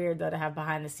kind of weird though to have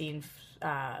behind the scenes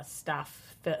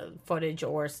footage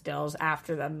or stills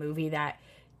after the movie that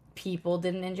people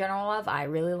didn't in general love. I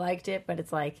really liked it, but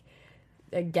it's like.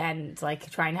 Again, it's like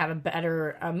trying to have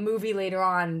a movie later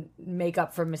on make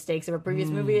up for mistakes of a previous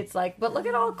movie. It's like, but look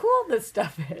at how cool this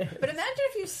stuff is. But imagine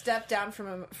if you stepped down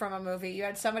from a movie, you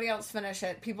had somebody else finish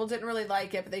it, people didn't really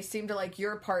like it, but they seemed to like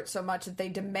your part so much that they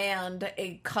demand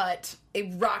a cut,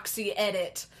 a Roxy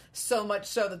edit, so much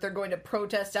so that they're going to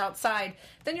protest outside.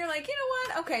 Then you're like, you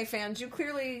know what? Okay, fans, you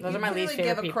clearly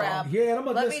give a crap. Yeah,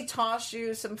 let me toss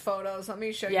you some photos. Let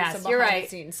me show you some behind the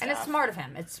scenes stuff. And it's smart of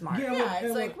him. It's smart. Yeah,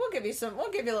 it's like we'll give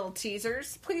you little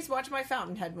teasers. Please watch my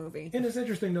Fountainhead movie. And it's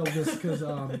interesting though, because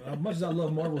as much as I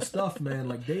love Marvel stuff, man,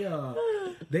 like they I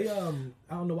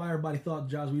don't know why everybody thought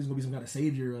Joss Whedon's gonna be some kind of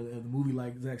savior of the movie,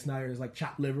 like Zack Snyder is like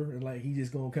chopped liver and like he's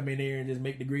just gonna come in there and just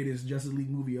make the greatest Justice League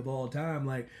movie of all time.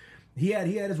 Like he had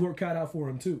his work cut out for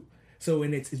him too. So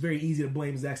and it's very easy to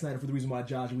blame Zack Snyder for the reason why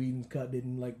Joss Whedon's cut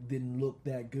didn't look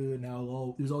that good.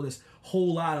 Now there's all this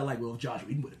whole lot of like, well, if Joss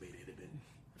Whedon would have made it,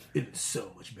 it'd been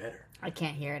so much better. I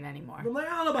can't hear it anymore. I'm like,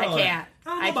 I don't know about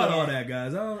all that,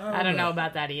 guys. I don't know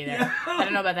about that either. Yeah. I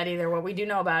don't know about that either. What we do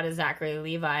know about is Zachary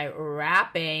Levi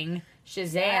rapping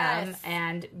Shazam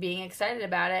and being excited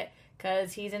about it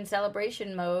because he's in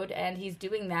celebration mode and he's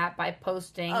doing that by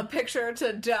posting a picture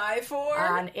to die for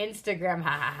on Instagram. Ha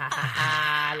ha ha ha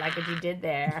ha! Like what you did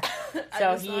there.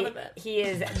 So he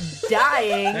is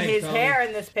dyeing his hair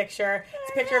in this picture.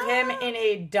 It's a picture of him in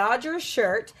a Dodgers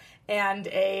shirt. And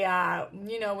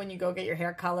when you go get your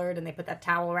hair colored and they put that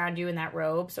towel around you in that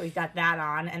robe. So he's got that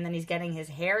on. And then he's getting his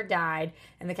hair dyed.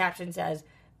 And the caption says,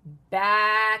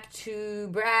 "Back to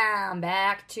brown,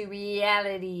 back to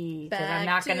reality." Because I'm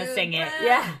not going to sing it.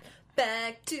 Yeah.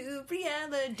 Back to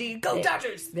reality. Go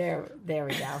Dodgers! There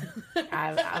we go.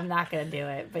 I'm not going to do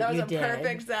it, but you did. That was a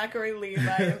perfect Zachary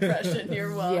Levi impression.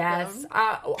 You're welcome. Yes.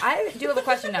 I do have a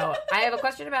question, though. I have a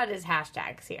question about his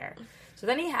hashtags here. So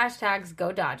then he hashtags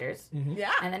Go Dodgers. Mm-hmm.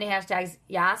 Yeah. And then he hashtags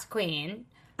Yas Queen.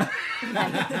 and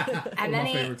then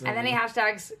he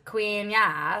hashtags Queen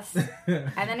Yas.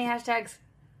 And then he hashtags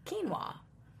quinoa.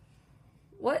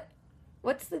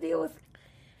 What's the deal with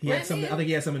I think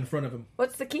he had some in front of him.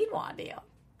 What's the quinoa deal?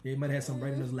 Yeah, he might have some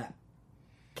right in his lap.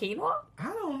 Quinoa? I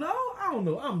don't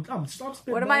know. I'm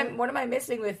spitballing. What am I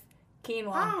missing with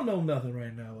quinoa? I don't know nothing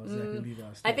right now about Zachary Levi's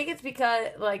stuff. I think it's because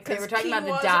they were talking about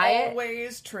the diet.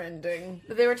 Always trending.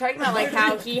 They were talking about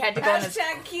how he had to go on this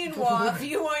quinoa. If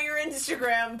you want your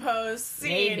Instagram post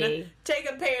seen, maybe take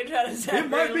a page out of Zachary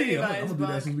Levi's book. I'm gonna do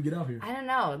that as soon as we get out here. I don't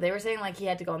know. They were saying he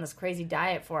had to go on this crazy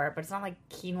diet for it, but it's not like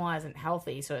quinoa isn't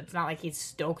healthy, so it's not like he's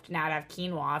stoked now to have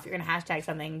quinoa. If you're gonna hashtag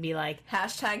something, be like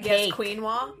hashtag yes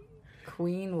quinoa.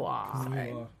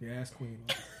 Quinoa. Yes,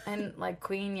 quinoa. And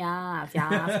Queen,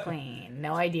 yes, Queen.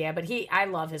 No idea, but I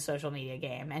love his social media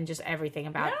game and just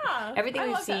everything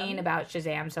we've seen about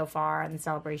Shazam so far and the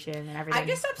celebration and everything. I'm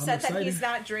just upset that he's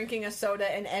not drinking a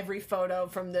soda in every photo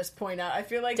from this point out. I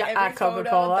feel like every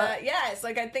photo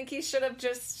I think he should have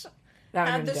just That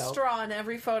Add the straw in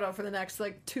every photo for the next,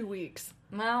 2 weeks.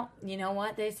 Well, you know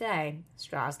what they say.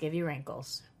 Straws give you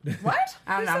wrinkles. What?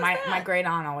 I don't know. My great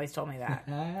aunt always told me that.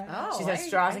 She said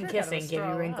straws and kissing give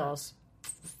you wrinkles.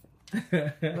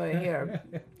 But here,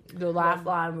 the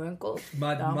lifeline wrinkles.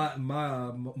 My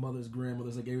mother's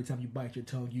grandmother's like, every time you bite your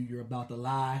tongue, you're about to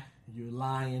lie. You're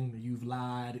lying. You've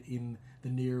lied in the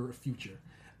near future.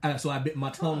 So I bit my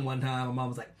tongue one time. My mom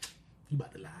was like, "You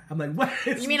about to lie?" I'm like, "What?"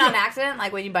 You mean on accident?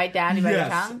 Like when you bite down, you bite your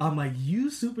tongue? I'm like, "You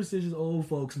superstitious old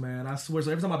folks, man." I swear.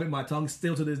 So every time I bit my tongue,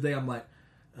 still to this day, I'm like,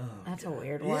 "Oh, that's a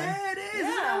weird one." Yeah, it is. Yeah.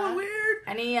 Isn't that one weird?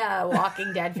 Any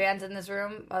Walking Dead fans in this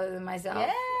room other than myself?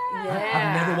 Yeah.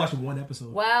 I've never watched one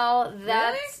episode. Well,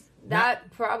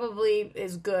 that probably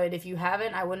is good. If you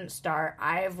haven't, I wouldn't start.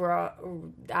 I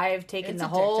have taken the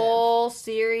whole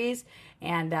series,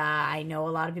 and I know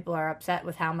a lot of people are upset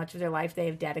with how much of their life they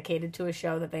have dedicated to a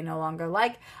show that they no longer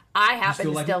like. I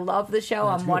happen to still love the show.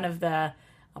 I'm one of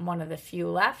the few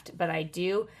left, but I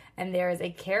do. And there is a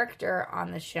character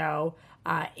on the show,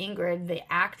 Ingrid, the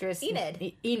actress.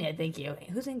 Enid, thank you.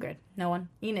 Who's Ingrid? No one.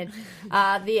 Enid.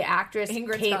 The actress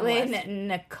Caitlin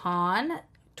Nakon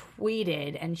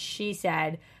tweeted, and she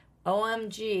said,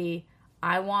 "OMG,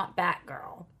 I want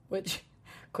Batgirl," which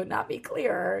could not be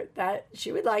clearer that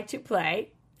she would like to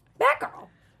play Batgirl.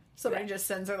 Somebody just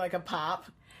sends her a pop,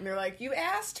 and they're like, "You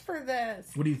asked for this."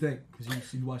 What do you think?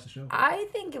 Because you watched the show. I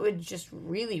think it would just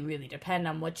really, really depend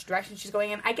on which direction she's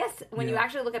going in. I guess when you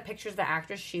actually look at pictures of the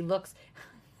actress, she looks...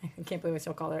 I can't believe I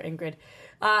still call her Ingrid.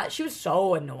 She was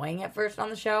so annoying at first on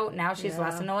the show. Now she's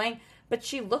less annoying. But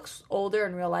she looks older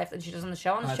in real life than she does on the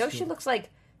show. On the show, she looks like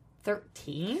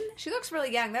 13. She looks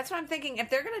really young. That's what I'm thinking. If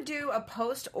they're going to do a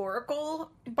post-Oracle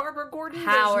Barbara Gordon,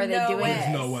 how are they doing it?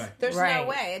 There's no way. There's no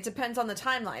way. It depends on the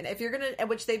timeline. If you're going to,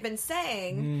 which they've been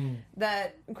saying,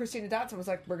 that Christina Dotson was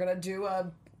like, we're going to do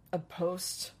a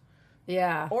post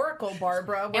Oracle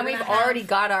Barbara. And we've already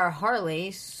got our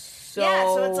Harley,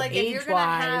 so it's like if you're gonna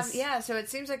have so it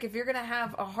seems like if you're gonna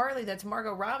have a Harley that's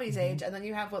Margot Robbie's age, and then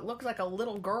you have what looks like a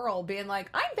little girl being like,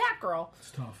 "I'm Batgirl."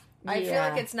 It's tough. I feel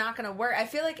like it's not going to work. I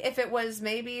feel like if it was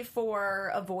maybe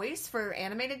for a voice for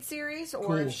animated series,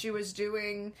 or if she was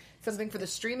doing something for the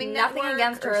streaming network. Nothing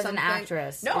against her as an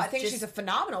actress. No, I think she's a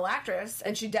phenomenal actress,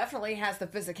 and she definitely has the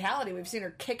physicality. We've seen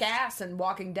her kick ass in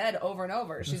Walking Dead over and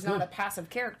over. She's not a passive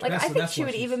character. I think she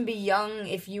would even be young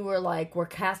if you were like, we're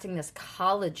casting this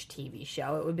college TV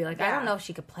show. It would be like, I don't know if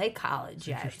she could play college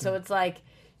yet. So it's like,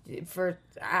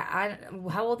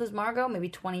 how old is Margot? Maybe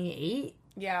 28?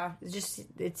 Yeah.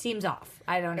 It seems off.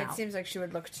 I don't know. It seems like she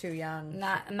would look too young.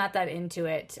 I'm not that into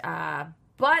it.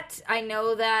 But I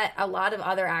know that a lot of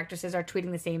other actresses are tweeting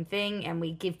the same thing, and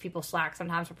we give people slack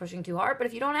sometimes for pushing too hard. But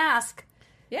if you don't ask,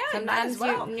 sometimes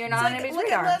you're not on anybody's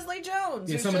radar. Look at Leslie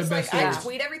Jones. Who's just like, I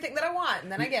tweet everything that I want,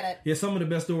 and then I get it. Yeah, some of the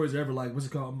best stories ever, like, what's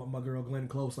it called? My girl Glenn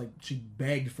Close, like, she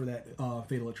begged for that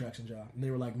Fatal Attraction job. And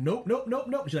they were like, nope.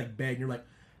 She, like, begged, and you're like,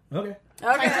 okay,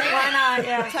 why not?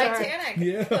 Yeah, Titanic.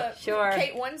 Yeah, sure.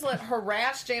 Kate Winslet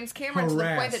harassed James Cameron to the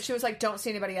point that she was like, "Don't see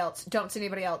anybody else. Don't see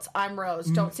anybody else. I'm Rose.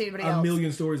 Don't see anybody else." A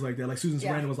million stories like that. Like Susan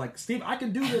Sarandon was like, "Steve, I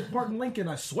can do the Barton Lincoln.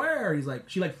 I swear." He's like,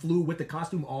 she like flew with the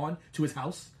costume on to his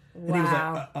house. And he was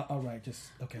like, all right, just,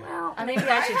 okay. Well, maybe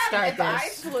I should start this. If I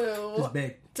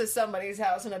flew to somebody's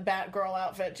house in a Batgirl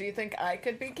outfit, do you think I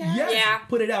could be cast? Yes. Yeah.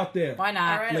 Put it out there. Why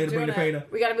not? All right, later, bring the painter.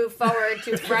 We got to move forward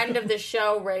to friend of the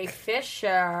show, Ray Fisher.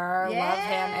 Love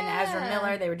him. And Ezra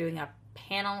Miller. They were doing a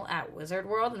panel at Wizard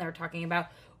World, and they were talking about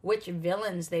which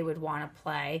villains they would want to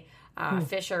play.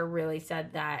 Fisher really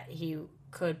said that he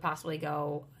could possibly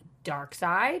go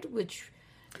Darkseid, which,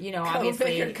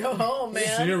 obviously... Go home,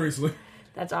 man. Seriously.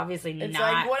 That's obviously it's not...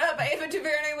 It's like, what up, Ava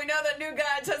DuVernay? We know that New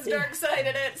Gods has Darkseid in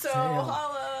it, so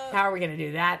holla. How are we going to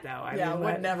do that, though? It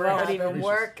would never would even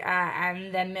work?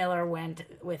 And then Miller went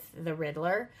with the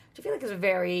Riddler, which I feel like is a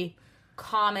very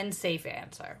common, safe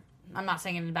answer. I'm not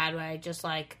saying it in a bad way, just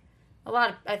like a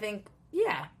lot of... I think,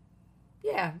 yeah,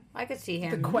 I could see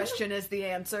him. The question is the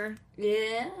answer.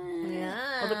 Yeah.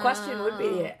 Well, the question would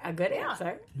be a good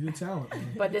answer. You're a talent.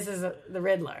 But this is the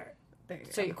Riddler.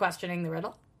 So you're questioning the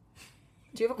riddle?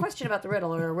 Do you have a question about the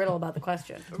riddle or a riddle about the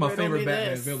question? It's my favorite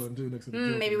Batman villain, too, next to the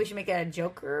Joker. Maybe we should make a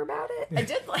Joker about it? I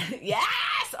did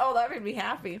yes! Oh, that made me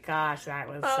happy. Gosh, that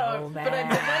was so bad. But I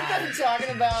did like them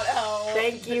talking about how...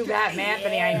 Thank you, Batman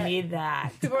Anthony. I need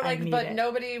that. People were like, but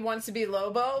nobody wants to be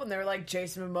Lobo. And they were like,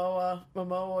 Jason Momoa.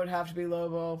 Momoa would have to be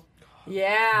Lobo.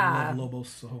 Yeah. I love Lobo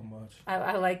so much.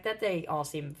 I like that they all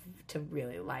seem to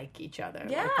really like each other.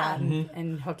 Yeah. Like that,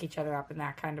 and hook each other up in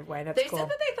that kind of way. That's cool. They said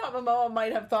that they thought Momoa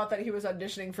might have thought that he was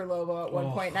auditioning for Lobo at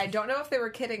one point. And I don't know if they were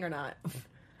kidding or not.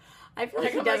 I feel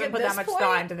like he doesn't put that much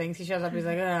thought into things. He shows up, he's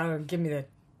like, oh, give me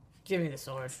the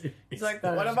sword. He's like,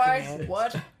 what am I?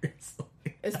 What?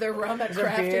 Is there rum at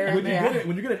crafting?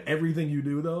 When you're good at everything you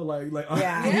do, though,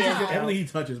 everything he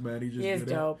touches, man, he is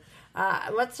dope.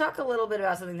 Let's talk a little bit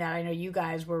about something that I know you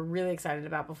guys were really excited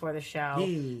about before the show.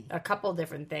 Yeah. A couple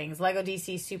different things. Lego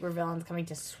DC Supervillains coming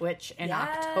to Switch in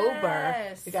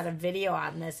October. We got a video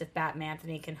on this if Batman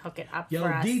Anthony can hook it up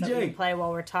for us DJ. That we can play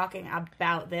while we're talking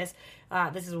about this.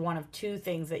 This is one of two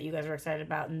things that you guys are excited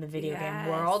about in the video game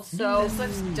world. So this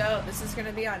looks dope. This is going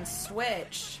to be on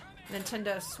Switch.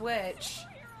 Nintendo Switch.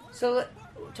 So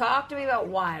talk to me about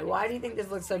why. Why do you think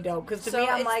this looks so dope? Because to me,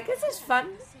 I'm like, this is fun.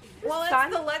 Well,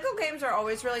 the Lego games are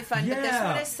always really fun, but this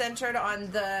one is centered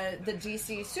on the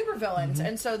DC supervillains,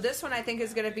 and so this one I think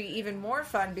is going to be even more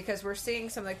fun because we're seeing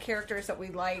some of the characters that we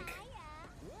like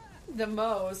the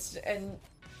most, and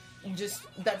just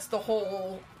that's the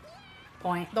whole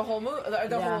point, the whole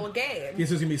whole game.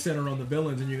 It's just gonna be centered on the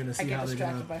villains, and you're gonna see how they're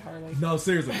gonna. By Harley. No,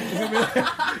 seriously.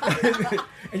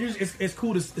 And it's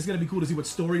cool. It's gonna be cool to see what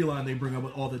storyline they bring up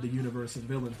with all the universe and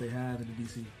villains they have in the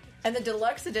DC. And the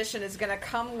deluxe edition is going to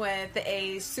come with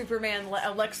a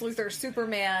Lex Luthor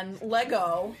Superman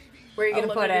Lego. Where are you going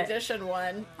to put it? Edition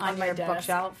one on my your desk.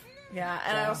 Bookshelf. Yeah,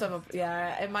 and I also have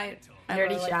it might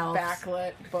nerdy shelf,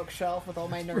 backlit bookshelf with all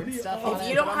my nerd stuff. If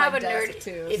you don't have a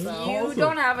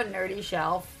nerdy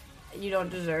shelf, you don't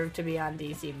deserve to be on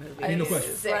DC movies. I no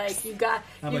question. Like you've got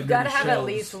to have at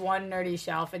least one nerdy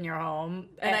shelf in your home.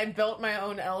 And I built my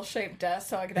own L-shaped desk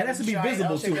so I could have a giant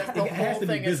L-shaped desk. The whole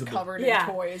thing is covered in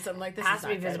toys. I'm like, this has to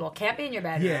be visible. Can't be in your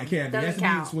bedroom. Yeah, it can't. It has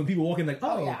to be when people walk in, like,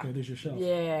 okay, there's your shelf.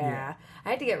 Yeah. I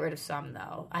had to get rid of some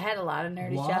though. I had a lot of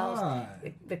nerdy shelves.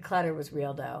 The clutter was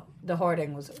real though. The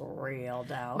hoarding was real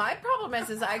though. My problem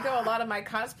is I go. A lot of my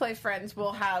cosplay friends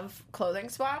will have clothing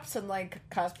swaps and like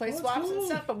cosplay swaps and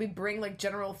stuff, but we bring like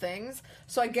general things.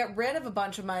 So I get rid of a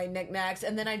bunch of my knickknacks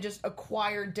and then I just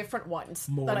acquire different ones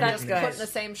that I just put in the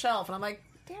same shelf. And I'm like,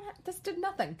 damn it, this did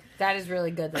nothing. That is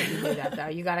really good that you do that though.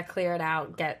 You got to clear it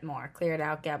out, get more. Clear it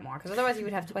out, get more. Because otherwise you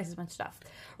would have twice as much stuff.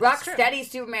 Rocksteady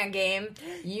Superman game.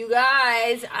 You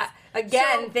guys,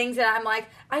 things that I'm like,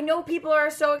 I know people are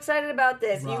so excited about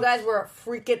this. You guys were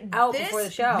freaking out before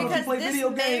the show. Because play this video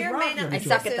may games, or may not. I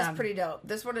suck at them. This is pretty dope.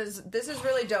 This is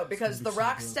really dope because the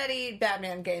Rocksteady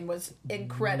Batman game was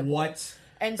incredible. What?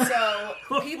 And so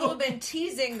people have been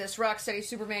teasing this Rocksteady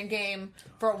Superman game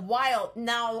for a while.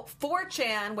 Now,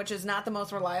 4chan, which is not the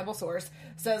most reliable source,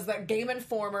 says that Game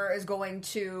Informer is going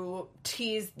to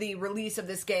tease the release of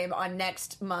this game on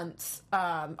next month's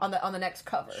on the next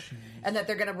cover, and that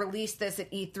they're going to release this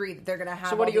at E3. That they're going to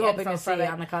have. So what are you hoping to see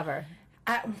on the cover?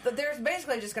 They're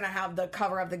basically just going to have the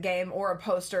cover of the game or a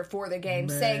poster for the game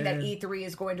saying that E3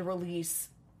 is going to release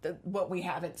what we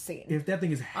haven't seen. If that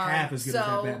thing is half as good as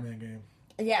that Batman game.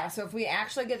 Yeah, so if we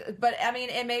actually get... But, I mean,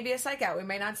 it may be a psych out. We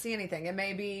may not see anything. It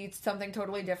may be something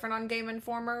totally different on Game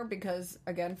Informer because,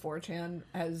 again, 4chan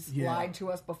has lied to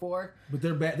us before. But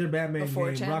their Batman game,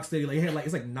 Rocksteady,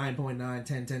 it's like 9.9,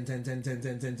 10, 10, 10, 10, 10,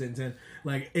 10, 10, 10, 10.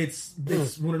 Like, it's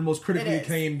one of the most critically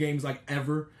acclaimed games, like,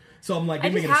 ever. So I'm like, how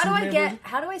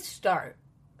do I start?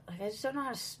 Like, I just don't know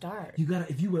how to start. You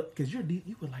gotta, because you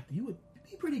would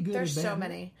pretty good. There's so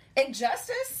many.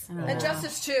 Injustice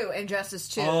 2.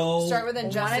 Oh, start with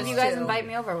Injustice. One of you guys invite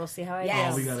me over. We'll see how I do.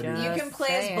 Oh, we gotta do you can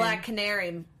play as Black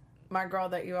Canary, my girl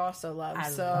that you also love.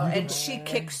 And she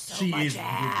kicks so much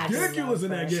ass. She is ridiculous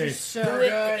in that game. She's so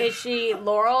good. Is she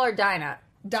Laurel or Dinah?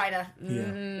 Dinah,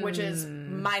 which is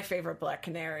my favorite Black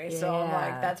Canary. So I'm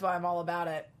like, that's why I'm all about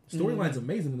it. Storyline's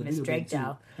amazing in the video game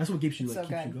too. That's what keeps you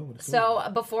going. So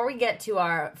before we get to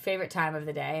our favorite time of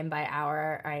the day, and by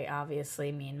our, I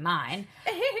obviously mean mine,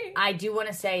 I do want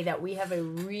to say that we have a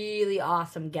really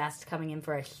awesome guest coming in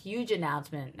for a huge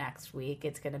announcement next week.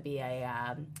 It's going to be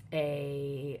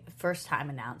a first time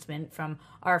announcement from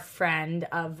our friend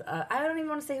of, I don't even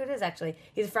want to say who it is actually.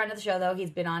 He's a friend of the show though. He's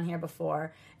been on here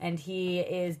before, and he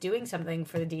is doing something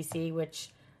for the DC, which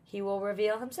he will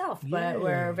reveal himself, but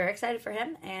we're very excited for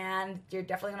him, and you're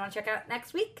definitely going to want to check out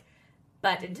next week.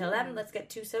 But until then, let's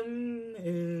get to some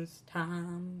It's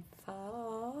Time for...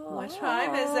 What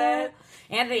time is it?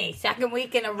 Anthony, second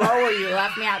week in a row where you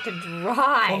left me out to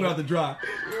dry. I'm out to dry.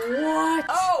 What?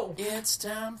 Oh! It's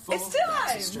time for...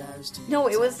 It's time! No,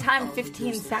 it was time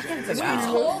 15 seconds ago. We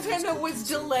told him it was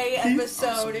delay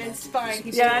episode. It's fine.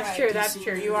 That's true. That's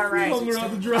true. You are right. I'm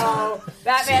out to dry. Oh,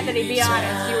 Batman, Anthony, be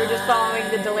honest. You were just following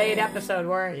the delayed episode,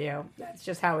 weren't you? That's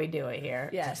just how we do it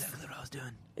here. Yes. That's exactly what I was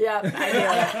doing. Yep, I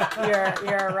do.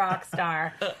 You're a rock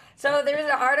star. So there's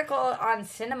an article on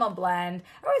Cinema Blend.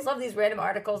 I always love these random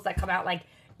articles that come out like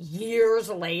years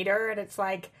later, and it's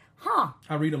like, Huh.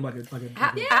 I read them like a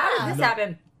How did this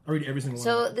happen? I read every single one.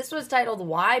 So this was titled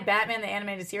 "Why Batman the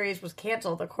Animated Series Was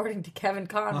Canceled," according to Kevin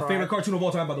Conroy. My favorite cartoon of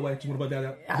all time, by the way. Just want to put that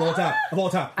out. Of all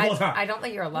time. I don't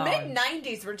think you're alone.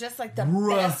 Mid-90s were just like the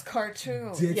best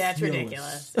cartoons. Yeah, it's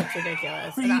ridiculous. It's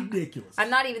ridiculous. Ridiculous.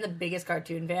 I'm not even the biggest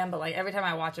cartoon fan, but like every time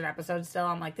I watch an episode still,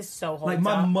 I'm like, this is so holds like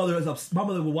my up. mother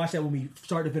will watch that when we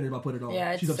start to finish. I put it on.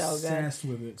 Yeah, it's she's so obsessed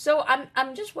good. with it. So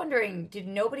I'm just wondering, did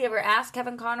nobody ever ask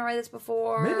Kevin Conroy this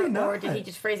before? Maybe not. Or did he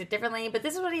just phrase it differently? But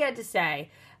this is what he had to say.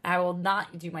 I will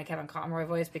not do my Kevin Conroy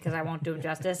voice because I won't do him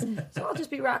justice. So I'll just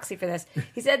be Roxy for this.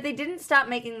 He said they didn't stop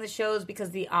making the shows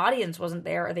because the audience wasn't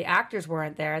there or the actors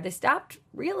weren't there. They stopped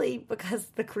really because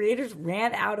the creators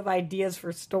ran out of ideas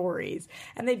for stories.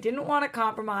 And they didn't want to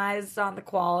compromise on the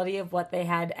quality of what they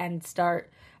had and start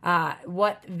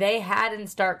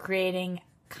creating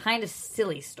kind of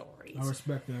silly stories. I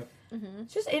respect that. Mm-hmm.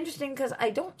 It's just interesting because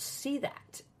I don't see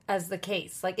that as the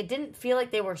case. Like, it didn't feel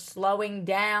like they were slowing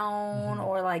down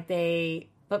or like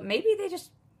but maybe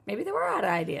they were out of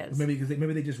ideas. Maybe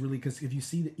they just really, because if you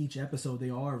see each episode, they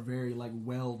are very like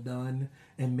well done,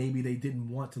 and maybe they didn't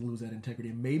want to lose that integrity.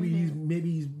 And maybe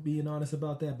he's being honest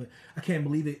about that. But I can't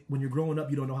believe it. When you're growing up,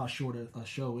 you don't know how short a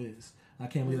show is. I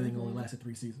can't believe it only lasted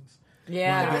 3 seasons.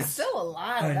 Yeah, there's still a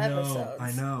lot of episodes.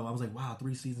 I know. I was like, wow,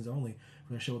 3 seasons only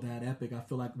for a show that epic. I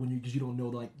feel like because you don't know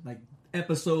like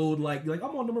episode like I'm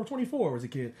on number 24 as a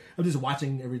kid. I'm just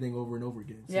watching everything over and over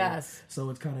again. So, yes. So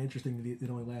it's kind of interesting that it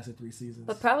only lasted 3 seasons.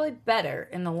 But probably better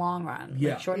in the long run.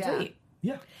 Yeah. Like short and sweet.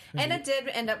 Yeah. And it did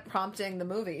end up prompting the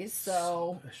movies.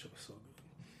 So that show was so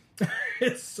good.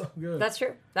 It's so good. That's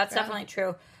true. That's definitely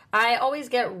true. I always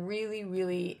get really,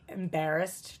 really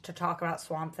embarrassed to talk about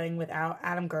Swamp Thing without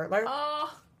Adam Gertler.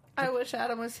 Oh, I wish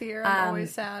Adam was here. I'm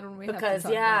always sad when we have to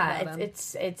talk about him.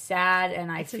 It's sad, and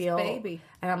I feel his baby.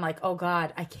 And I'm like, oh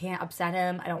God, I can't upset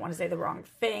him. I don't want to say the wrong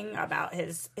thing about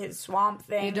his Swamp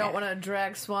Thing. You don't want to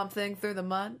drag Swamp Thing through the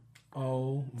mud?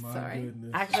 Oh my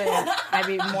goodness! Actually, I'd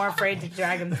be more afraid to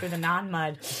drag him through the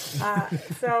non-mud.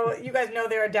 So you guys know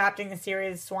they're adapting the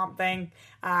series Swamp Thing.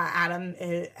 Adam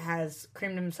has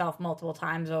creamed himself multiple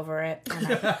times over it, and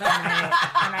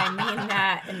I mean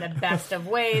that in the best of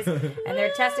ways. And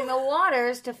they're testing the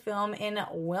waters to film in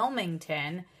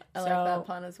Wilmington. I like that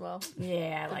pun as well.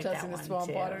 Yeah, I like that one, the swamp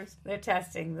too. Waters. They're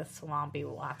testing the swampy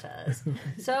waters.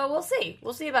 So we'll see.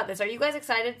 We'll see about this. Are you guys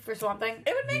excited for Swamp Thing?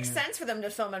 It would make sense for them to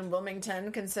film in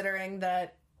Wilmington, considering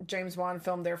that James Wan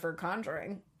filmed there for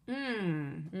Conjuring.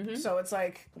 So it's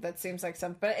like, that seems like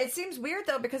something. But it seems weird,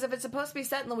 though, because if it's supposed to be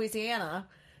set in Louisiana,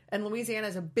 and Louisiana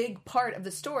is a big part of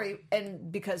the story, and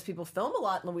because people film a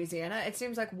lot in Louisiana, it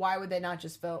seems like why would they not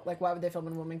just film, like why would they film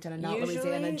in Wilmington and not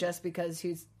Louisiana just because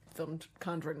he's filmed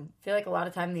Conjuring? I feel like a lot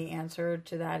of time the answer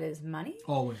to that is money.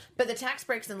 Always. But the tax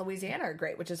breaks in Louisiana are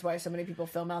great, which is why so many people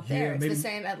film out there. It's the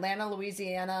same Atlanta,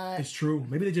 Louisiana. It's true.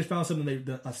 Maybe they just found something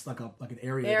that's like an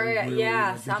area.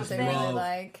 Really, something really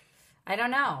like. I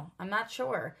don't know. I'm not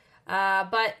sure.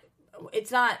 But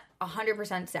it's not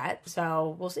 100% set,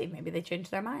 so we'll see. Maybe they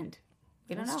change their mind.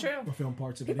 We don't know. That's true. Or film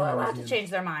parts of People are allowed to change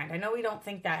their mind. I know we don't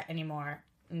think that anymore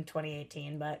in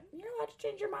 2018, but you're allowed to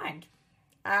change your mind.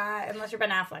 Unless you're Ben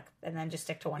Affleck, and then just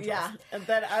stick to one choice. Yeah,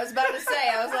 but I was about to say,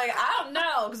 I was like, I don't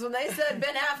know, because when they said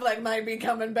Ben Affleck might be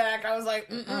coming back, I was like,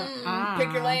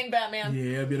 pick your lane, Batman.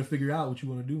 Yeah, better figure out what you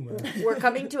want to do, man. We're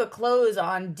coming to a close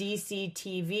on DC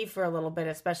TV for a little bit,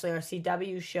 especially our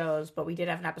CW shows, but we did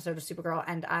have an episode of Supergirl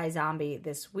and iZombie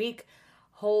this week.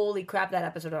 Holy crap, that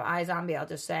episode of iZombie, I'll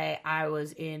just say, I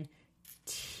was in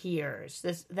tears.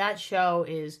 That show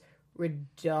is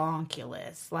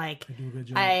redonkulous. Like,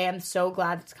 I am so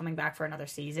glad it's coming back for another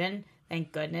season.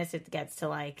 Thank goodness it gets to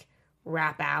like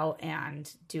wrap out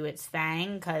and do its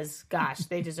thing, because gosh,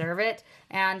 they deserve it.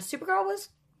 And Supergirl was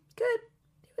good.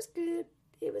 It was good.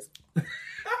 It was.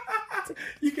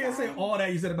 You can't say all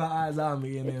that you said about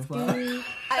iZombie and then fine.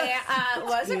 I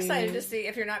was excited to see,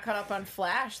 if you're not caught up on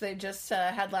Flash, they just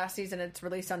had last season. It's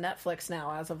released on Netflix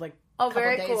now as of like a couple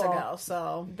days ago.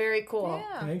 So very cool.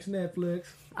 Yeah. Thanks, Netflix.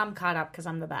 I'm caught up because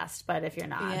I'm the best, but if you're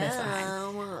not, that's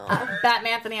fine.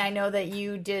 Batman Anthony, I know that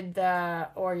you did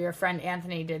your friend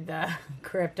Anthony did the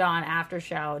Krypton after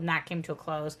show, and that came to a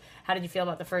close. How did you feel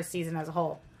about the first season as a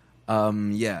whole?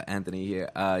 Yeah, Anthony here.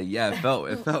 It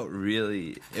felt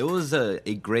really, it was a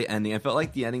great ending. I felt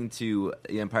like the ending to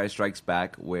The Empire Strikes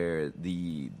Back, where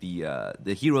the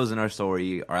heroes in our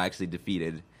story are actually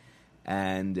defeated,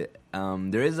 and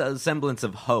there is a semblance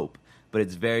of hope, but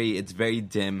it's very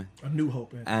dim. A new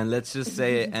hope. And let's just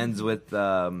say it ends with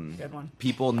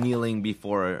people kneeling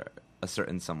before a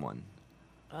certain someone.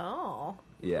 Oh.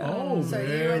 Yeah. Oh, so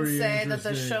you would say that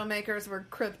the showmakers were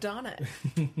kryptonite.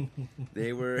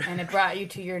 They were. And it brought you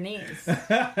to your knees.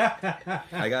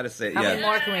 I gotta say, How many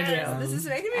more can we do? This is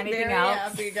making me Anything very else?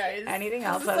 happy, guys. Anything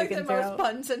else This is that like we the can most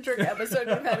pun-centric episode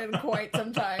we've had in quite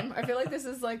some time. I feel like this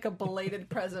is like a belated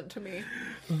present to me.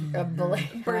 A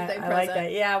belated birthday I present. like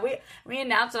that. Yeah, we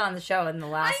announced it on the show in the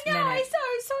last minute. I saw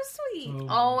it. So sweet.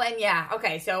 Oh, and yeah.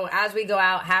 Okay, so as we go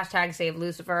out, hashtag save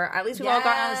Lucifer. At least we've all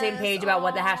gotten on the same page about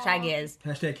what the hashtag is.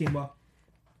 Hashtag quinoa.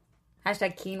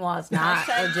 Hashtag quinoa is not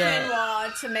Hashtag legit.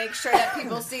 quinoa to make sure that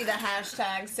people see the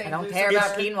hashtag save I don't Lucifer. care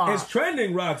about quinoa. It's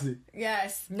trending, Roxy.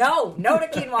 Yes. No to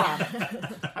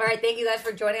quinoa. All right, thank you guys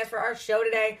for joining us for our show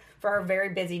today for our very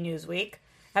busy news week.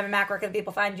 Evan Mack, where can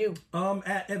people find you?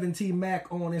 At Evan T.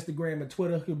 Mack on Instagram and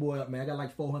Twitter. Good boy up, man. I got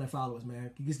like 400 followers, man.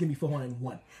 You just give me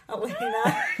 401.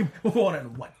 Elena.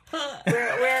 401. Where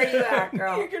are you at,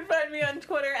 girl? You can find me on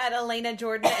Twitter at Elena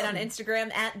Jordan and on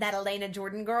Instagram at that Elena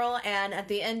Jordan girl. And at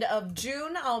the end of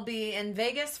June, I'll be in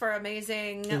Vegas for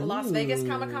amazing Las Vegas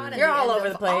Comic Con. You're all over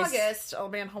the place. August, I'll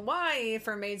be in Hawaii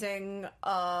for amazing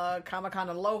Comic Con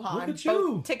Aloha. Look at you.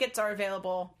 Both tickets are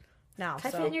available now. Can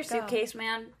I fit in your suitcase,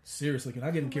 man? Seriously, can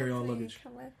I get him carry-on luggage?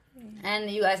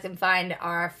 And you guys can find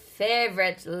our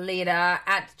favorite leader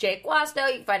at Jake Wasto.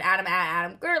 You can find Adam at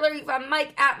Adam Gertler. You can find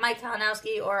Mike at Mike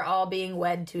Kalinowski, or all being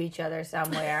wed to each other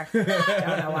somewhere. Don't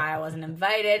know why I wasn't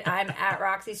invited. I'm at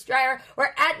Roxy Stryer. We're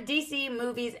at DC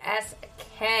Movies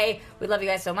SK. We love you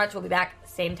guys so much. We'll be back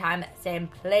same time, same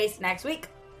place next week.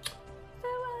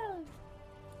 Farewell.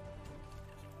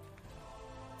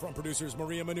 From producers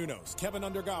Maria Menounos, Kevin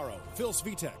Undergaro, Phil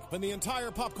Svitek, and the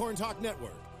entire Popcorn Talk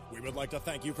Network, we would like to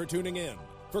thank you for tuning in.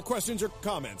 For questions or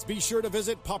comments, be sure to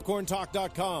visit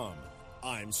popcorntalk.com.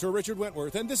 I'm Sir Richard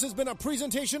Wentworth, and this has been a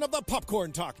presentation of the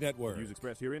Popcorn Talk Network. The views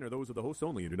expressed herein are those of the hosts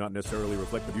only and do not necessarily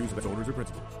reflect the views of its owners or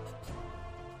principals.